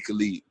 that's when we could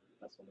leave.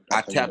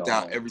 I tapped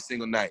out every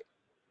single night,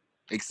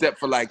 except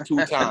for like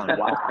 2 times.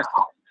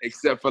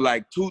 Except for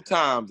like 2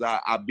 times,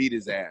 I beat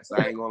his ass.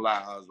 I ain't gonna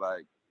lie. I was like,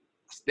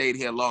 I stayed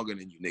here longer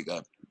than you,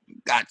 nigga.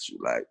 Got you.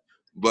 Like,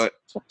 but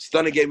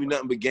Stunner gave me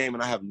nothing but game,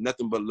 and I have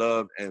nothing but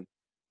love and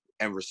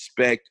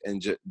respect, and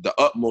just the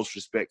utmost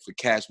respect for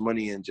Cash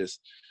Money and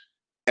just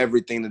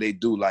everything that they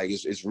do. Like,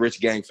 it's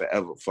Rich Gang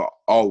forever, for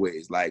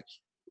always. Like,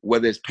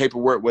 whether it's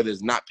paperwork, whether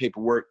it's not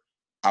paperwork,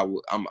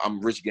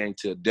 I'm Rich Gang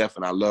to death,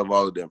 and I love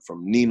all of them,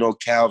 from Nino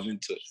Calvin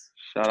to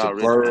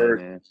Bird,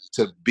 man,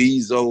 to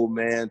Bezo,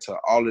 man, to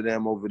all of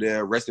them over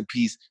there. Rest in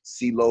peace,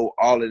 CeeLo,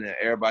 all of them,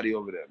 everybody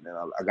over there, man.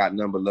 I got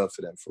nothing but love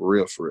for them, for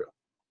real.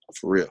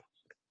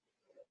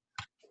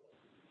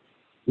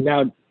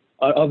 Now,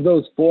 of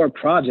those 4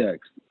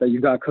 projects that you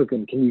got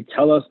cooking, can you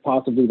tell us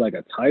possibly like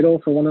a title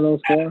for one of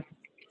those 4?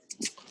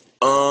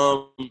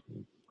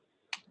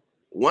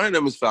 One of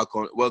them is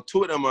Falcone. Well,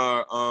 2 of them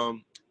are.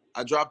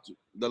 I dropped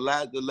the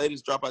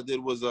latest drop I did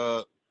was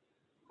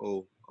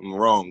I'm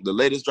wrong. The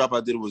latest drop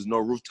I did was No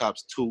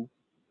Rooftops 2,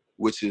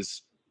 which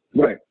is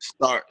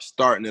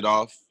starting it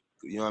off.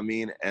 You know what I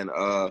mean? And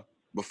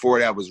before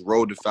that was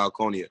Road to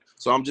Falconia.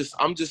 So I'm just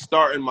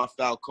starting my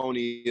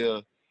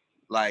Falconia,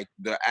 like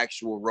the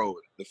actual road.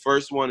 The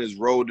first one is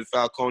Road to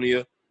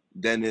Falconia,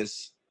 then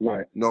it's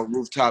No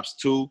Rooftops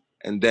 2,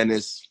 and then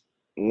it's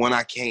one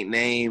I can't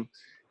name,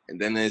 and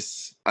then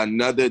it's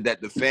another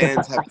that the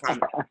fans have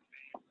kind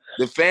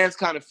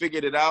of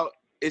figured it out.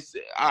 It's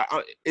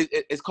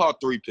called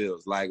 3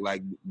 Pills,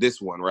 like this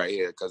one right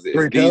here, because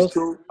it's these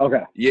 2.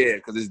 Okay. Yeah,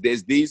 because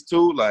it's these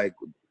 2. Like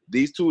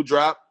these 2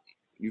 drop.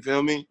 You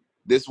feel me?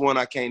 This one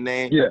I can't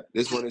name. Yeah.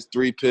 This one is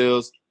 3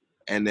 Pills,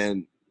 and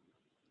then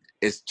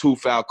it's 2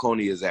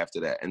 Falconias after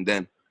that, and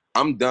then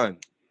I'm done.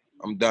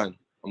 I'm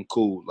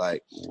cool.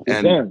 Like,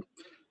 and done.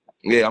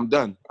 Yeah, I'm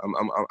done.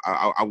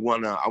 I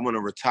wanna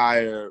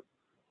retire.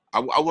 I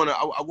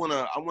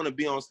wanna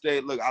be on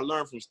stage. Look, I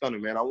learned from Stunner,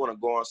 man. I wanna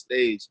go on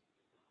stage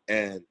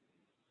and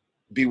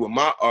be with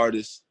my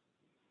artists,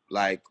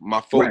 like my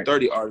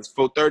 430 artists.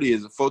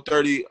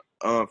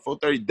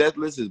 430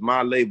 Deathless is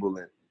my label,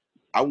 and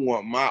I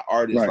want my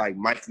artists like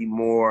Mikey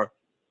Moore,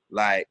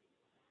 like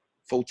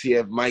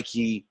 4TF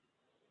Mikey,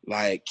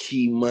 like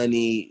Key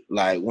Money,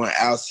 like one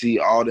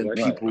Alcy, all them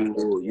people.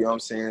 You know what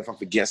I'm saying? If I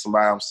forget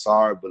somebody, I'm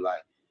sorry, but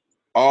like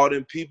all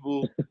them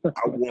people,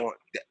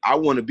 I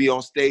want to be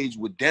on stage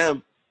with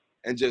them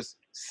and just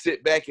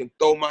sit back and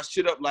throw my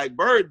shit up like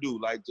Bird do,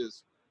 like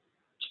just.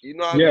 You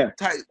know what I mean?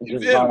 Tight. You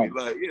feel me?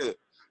 Like,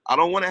 I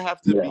don't want to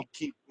have to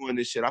keep doing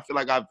this shit. I feel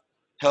like I've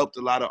helped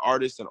a lot of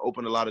artists and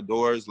opened a lot of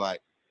doors, like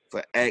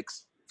for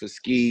X, for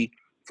Ski,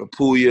 for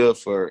Puya,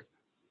 for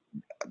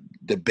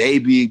the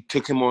Baby,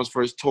 took him on his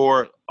first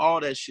tour,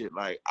 all that shit.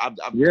 Like, I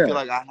feel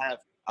like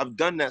I've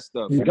done that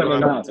stuff. You've done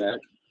enough, man.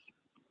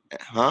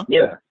 Huh?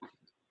 Yeah.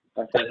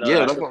 That's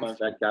a fun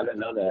fact. I didn't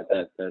know that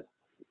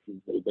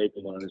Baby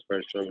went on his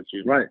first tour with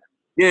you. Right.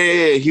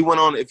 Yeah. He went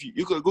on. If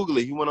you could Google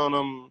it, he went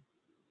on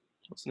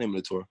what's the name of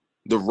the tour?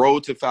 The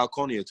Road to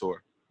Falconia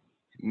tour.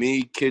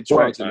 Me, Kid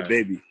Trunks, and the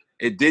Baby.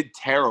 It did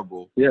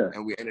terrible. Yeah.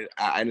 And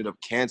I ended up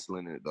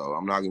canceling it though.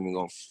 I'm not even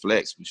gonna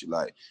flex with you.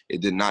 Like,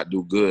 it did not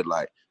do good.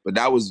 Like, but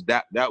that was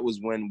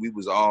when we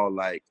was all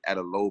like at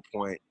a low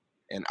point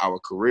in our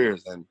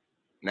careers, and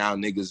now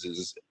niggas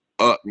is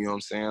up. You know what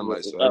I'm saying?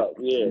 Like, so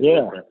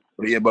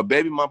yeah. But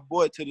baby, my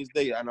boy to this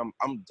day, and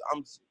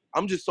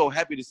I'm just so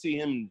happy to see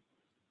him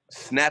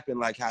snapping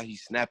like how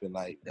he's snapping.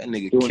 Like, that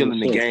nigga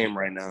killing the game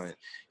right now. And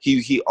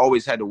he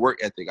always had the work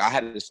ethic. I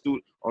had a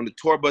studio on the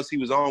tour bus he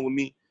was on with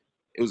me.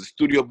 It was a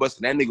studio bus,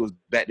 and that nigga was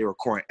back there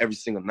recording every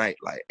single night,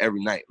 like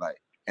every night, like.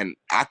 And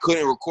I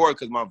couldn't record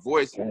because my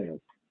voice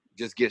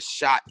just gets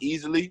shot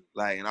easily,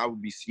 like. And I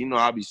would be,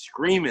 I'd be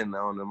screaming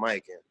on the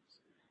mic, and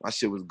my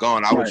shit was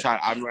gone. I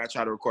remember I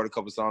tried to record a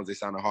couple songs. They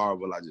sounded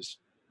horrible. I just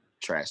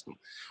trashed them.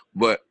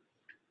 But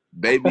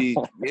Baby,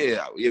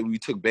 we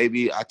took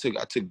Baby. I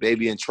took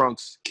Baby and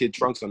Kid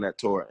Trunks on that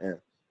tour, and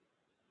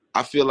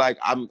I feel like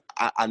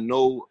I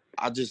know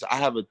I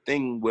have a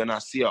thing when I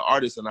see an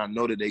artist and I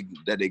know that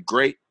they're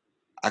great.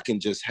 I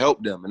can just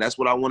help them, and that's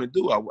what I want to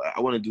do. I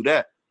want to do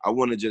that. I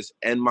want to just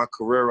end my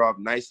career off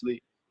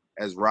nicely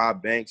as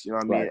Robb Banks, you know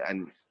what I mean?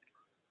 And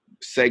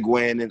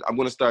segueing, and I'm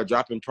going to start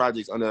dropping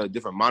projects under a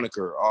different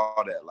moniker,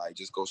 all that, like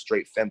just go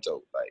straight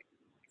Femto, like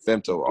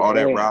Femto, all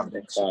that Robb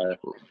Banks.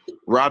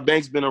 Robb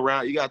Banks been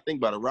around, you got to think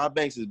about it. Robb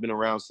Banks has been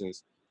around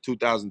since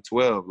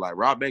 2012. Like,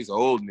 Robb Banks an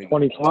old nigga.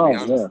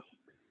 2012, yeah.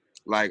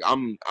 Like,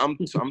 I'm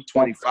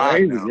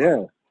 25 now.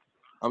 Yeah.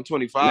 I'm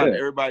 25. Yeah.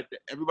 Everybody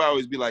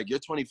always be like, "You're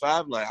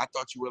 25?" Like, I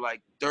thought you were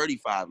like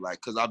 35.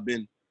 Like, cause I've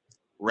been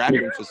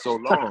rapping for so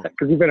long.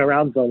 Cause you've been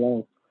around so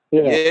long.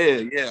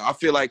 Yeah. I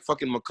feel like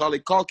fucking Macaulay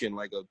Culkin,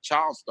 like a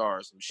child star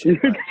or some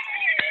shit.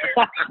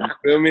 Like, you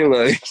feel me?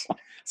 Like,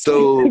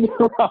 so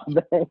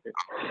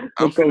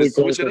I'm gonna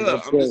switch it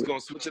up. I'm just gonna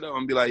switch it up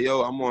and be like,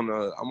 "Yo, I'm on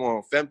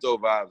Femto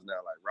vibes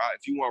now." Like, Rob,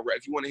 if you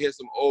want to hear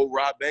some old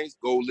Robb Banks,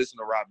 go listen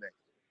to Robb Banks.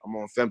 I'm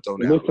on Femto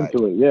now. Listen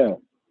to it, yeah.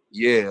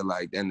 Yeah,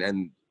 like, and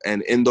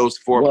in those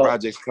 4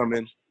 projects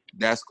coming,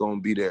 that's gonna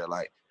be there.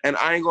 Like, and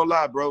I ain't gonna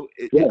lie, bro.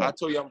 I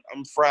told you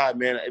I'm fried,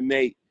 man.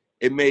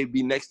 It may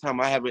be next time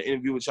I have an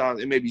interview with y'all.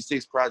 It may be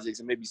 6 projects.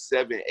 It may be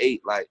 7,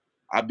 8. Like,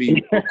 I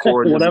be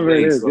recording whatever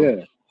it is.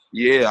 So,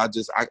 yeah.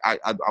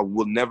 I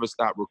will never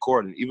stop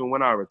recording, even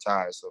when I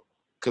retire. So,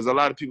 because a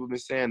lot of people have been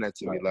saying that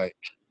to me, like,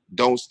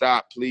 don't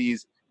stop,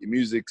 please. Your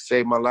music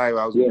saved my life.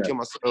 I was gonna kill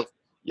myself.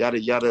 Yada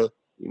yada.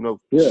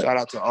 Shout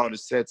out to all the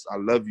sets. I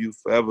love you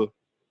forever.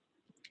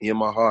 In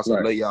my heart, so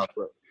I love y'all,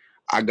 but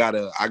I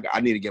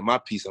need to get my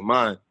peace of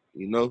mind,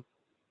 Yeah,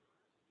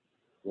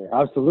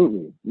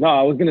 absolutely. No,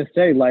 I was gonna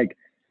say, like,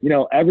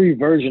 every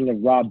version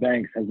of Robb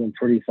Banks has been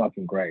pretty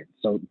fucking great.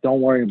 So don't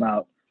worry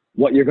about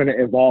what you're gonna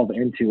evolve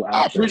into after.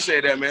 I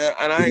appreciate that, man.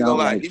 And I ain't gonna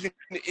lie, even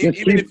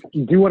if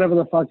do whatever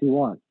the fuck you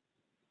want.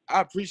 I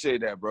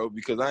appreciate that, bro,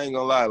 because I ain't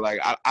gonna lie, like,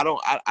 I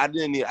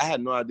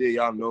had no idea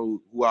y'all know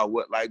who I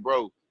was. Like,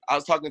 bro, I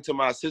was talking to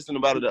my assistant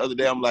about it the other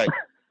day. I'm like,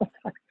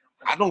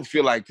 I don't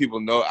feel like people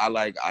know.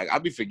 I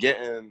be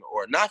forgetting,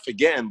 or not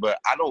forgetting, but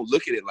I don't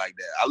look at it like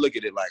that. I look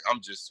at it like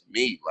I'm just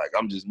me. Like,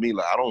 I'm just me.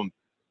 Like, I don't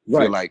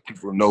feel like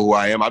people know who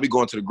I am. I be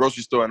going to the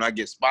grocery store and I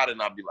get spotted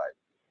and I'll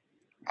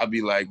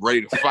be like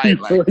ready to fight,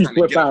 like trying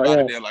to get out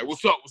of there. Like,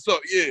 what's up?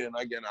 Yeah. And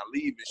I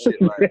leave and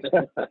shit. Like,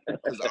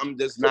 because I'm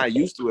just not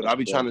used to it. I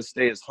be trying to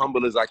stay as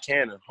humble as I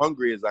can and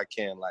hungry as I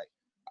can. Like,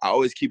 I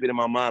always keep it in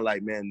my mind,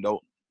 like, man,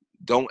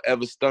 don't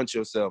ever stunt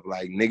yourself.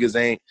 Like, niggas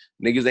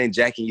ain't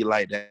jacking you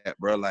like that,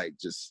 bro. Like,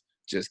 just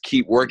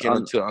keep working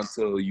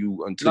until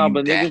you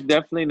but niggas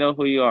definitely know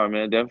who you are,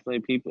 man.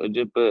 Definitely people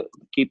but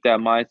keep that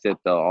mindset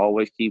though.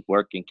 Always keep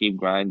working, keep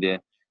grinding.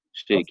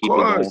 Shit, keep it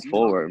going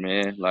forward,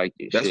 man. Like,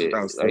 that's shit, what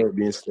I was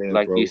being said,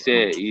 like bro. you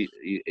said,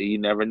 you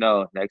never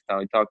know. Next time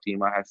we talk to you, you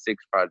might have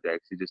 6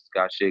 projects. You just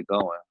got shit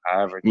going.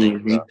 However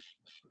things go.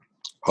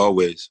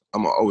 Always.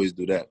 I'm gonna always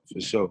do that for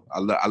sure.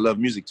 I love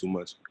music too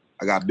much.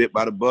 I got bit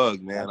by the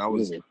bug, man.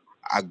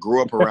 I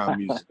grew up around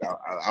music.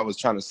 I was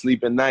trying to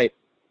sleep at night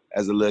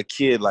as a little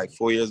kid, like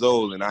 4 years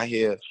old, and I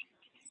hear,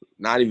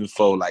 not even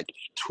 4, like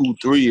 2,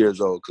 3 years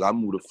old, because I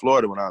moved to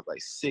Florida when I was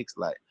like 6.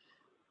 Like,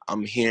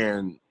 I'm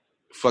hearing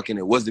fucking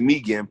It Wasn't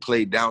Me getting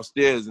played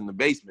downstairs in the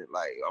basement.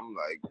 Like,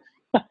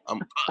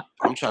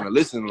 I'm trying to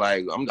listen.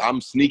 Like, I'm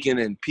sneaking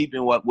and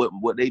peeping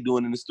what they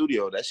doing in the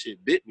studio. That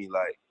shit bit me.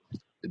 Like,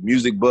 the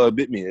music bug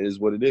bit me. It is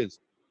what it is.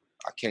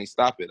 I can't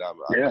stop it.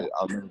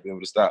 I'll never be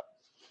able to stop.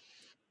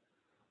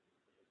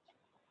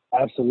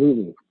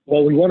 Absolutely.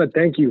 Well, we want to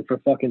thank you for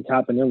fucking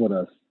tapping in with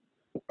us.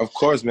 Of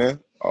course, man.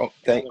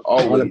 Thank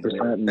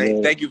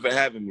you for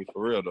having me,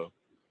 for real, though.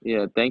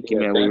 Yeah, thank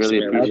you, man. We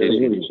really appreciate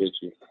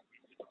you.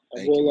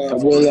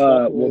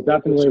 We'll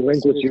definitely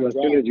link with you as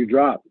soon as you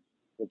drop.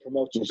 We'll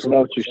promote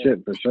your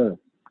shit for sure.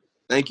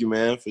 Thank you,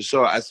 man, for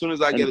sure. As soon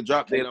as I get a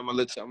drop date, I'm gonna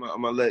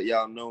let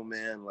y'all know,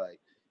 man. Like,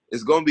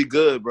 it's gonna be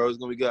good, bro. It's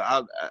gonna be good.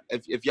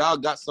 If y'all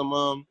got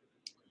some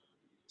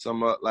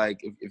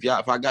like,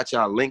 if I got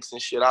y'all links and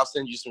shit, I'll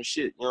send you some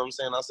shit. You know what I'm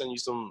saying? I'll send you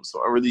some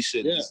unreleased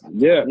shit.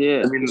 Yeah.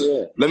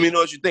 Let me know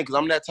what you think, because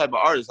I'm that type of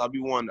artist. I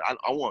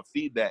want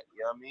feedback.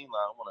 You know what I mean?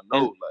 Like, I want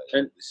to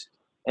know.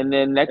 And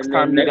then next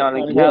time you down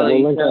in Cali,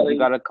 you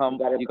gotta come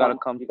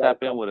tap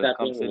in with us.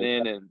 Come sit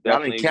in and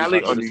Y'all in definitely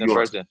Cali or New in York?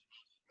 person.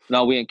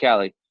 No, we in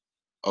Cali.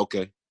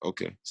 Okay.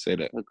 Say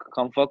that.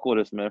 Come fuck with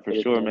us, man, for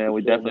sure, man.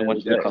 We definitely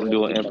want you to come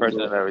do it in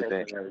person and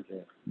everything.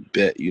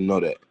 Bet you know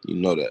that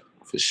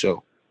for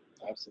sure.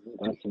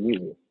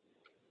 Absolutely.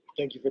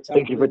 Thank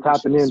you for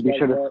tapping in. Be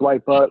sure to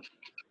swipe up,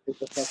 hit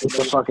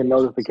the fucking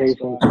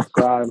notification,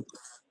 subscribe,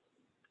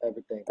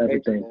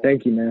 everything.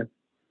 Thank you, man.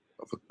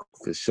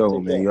 For sure,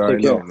 man. You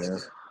already know, man.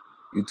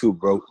 You too,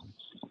 bro.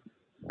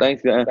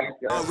 Thanks, guys.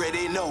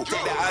 Already know the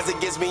odds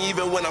against me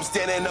even when I'm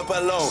standing up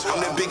alone.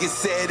 I'm the biggest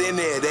sad in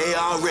there. They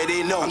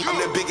already know. I'm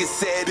the biggest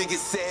sad.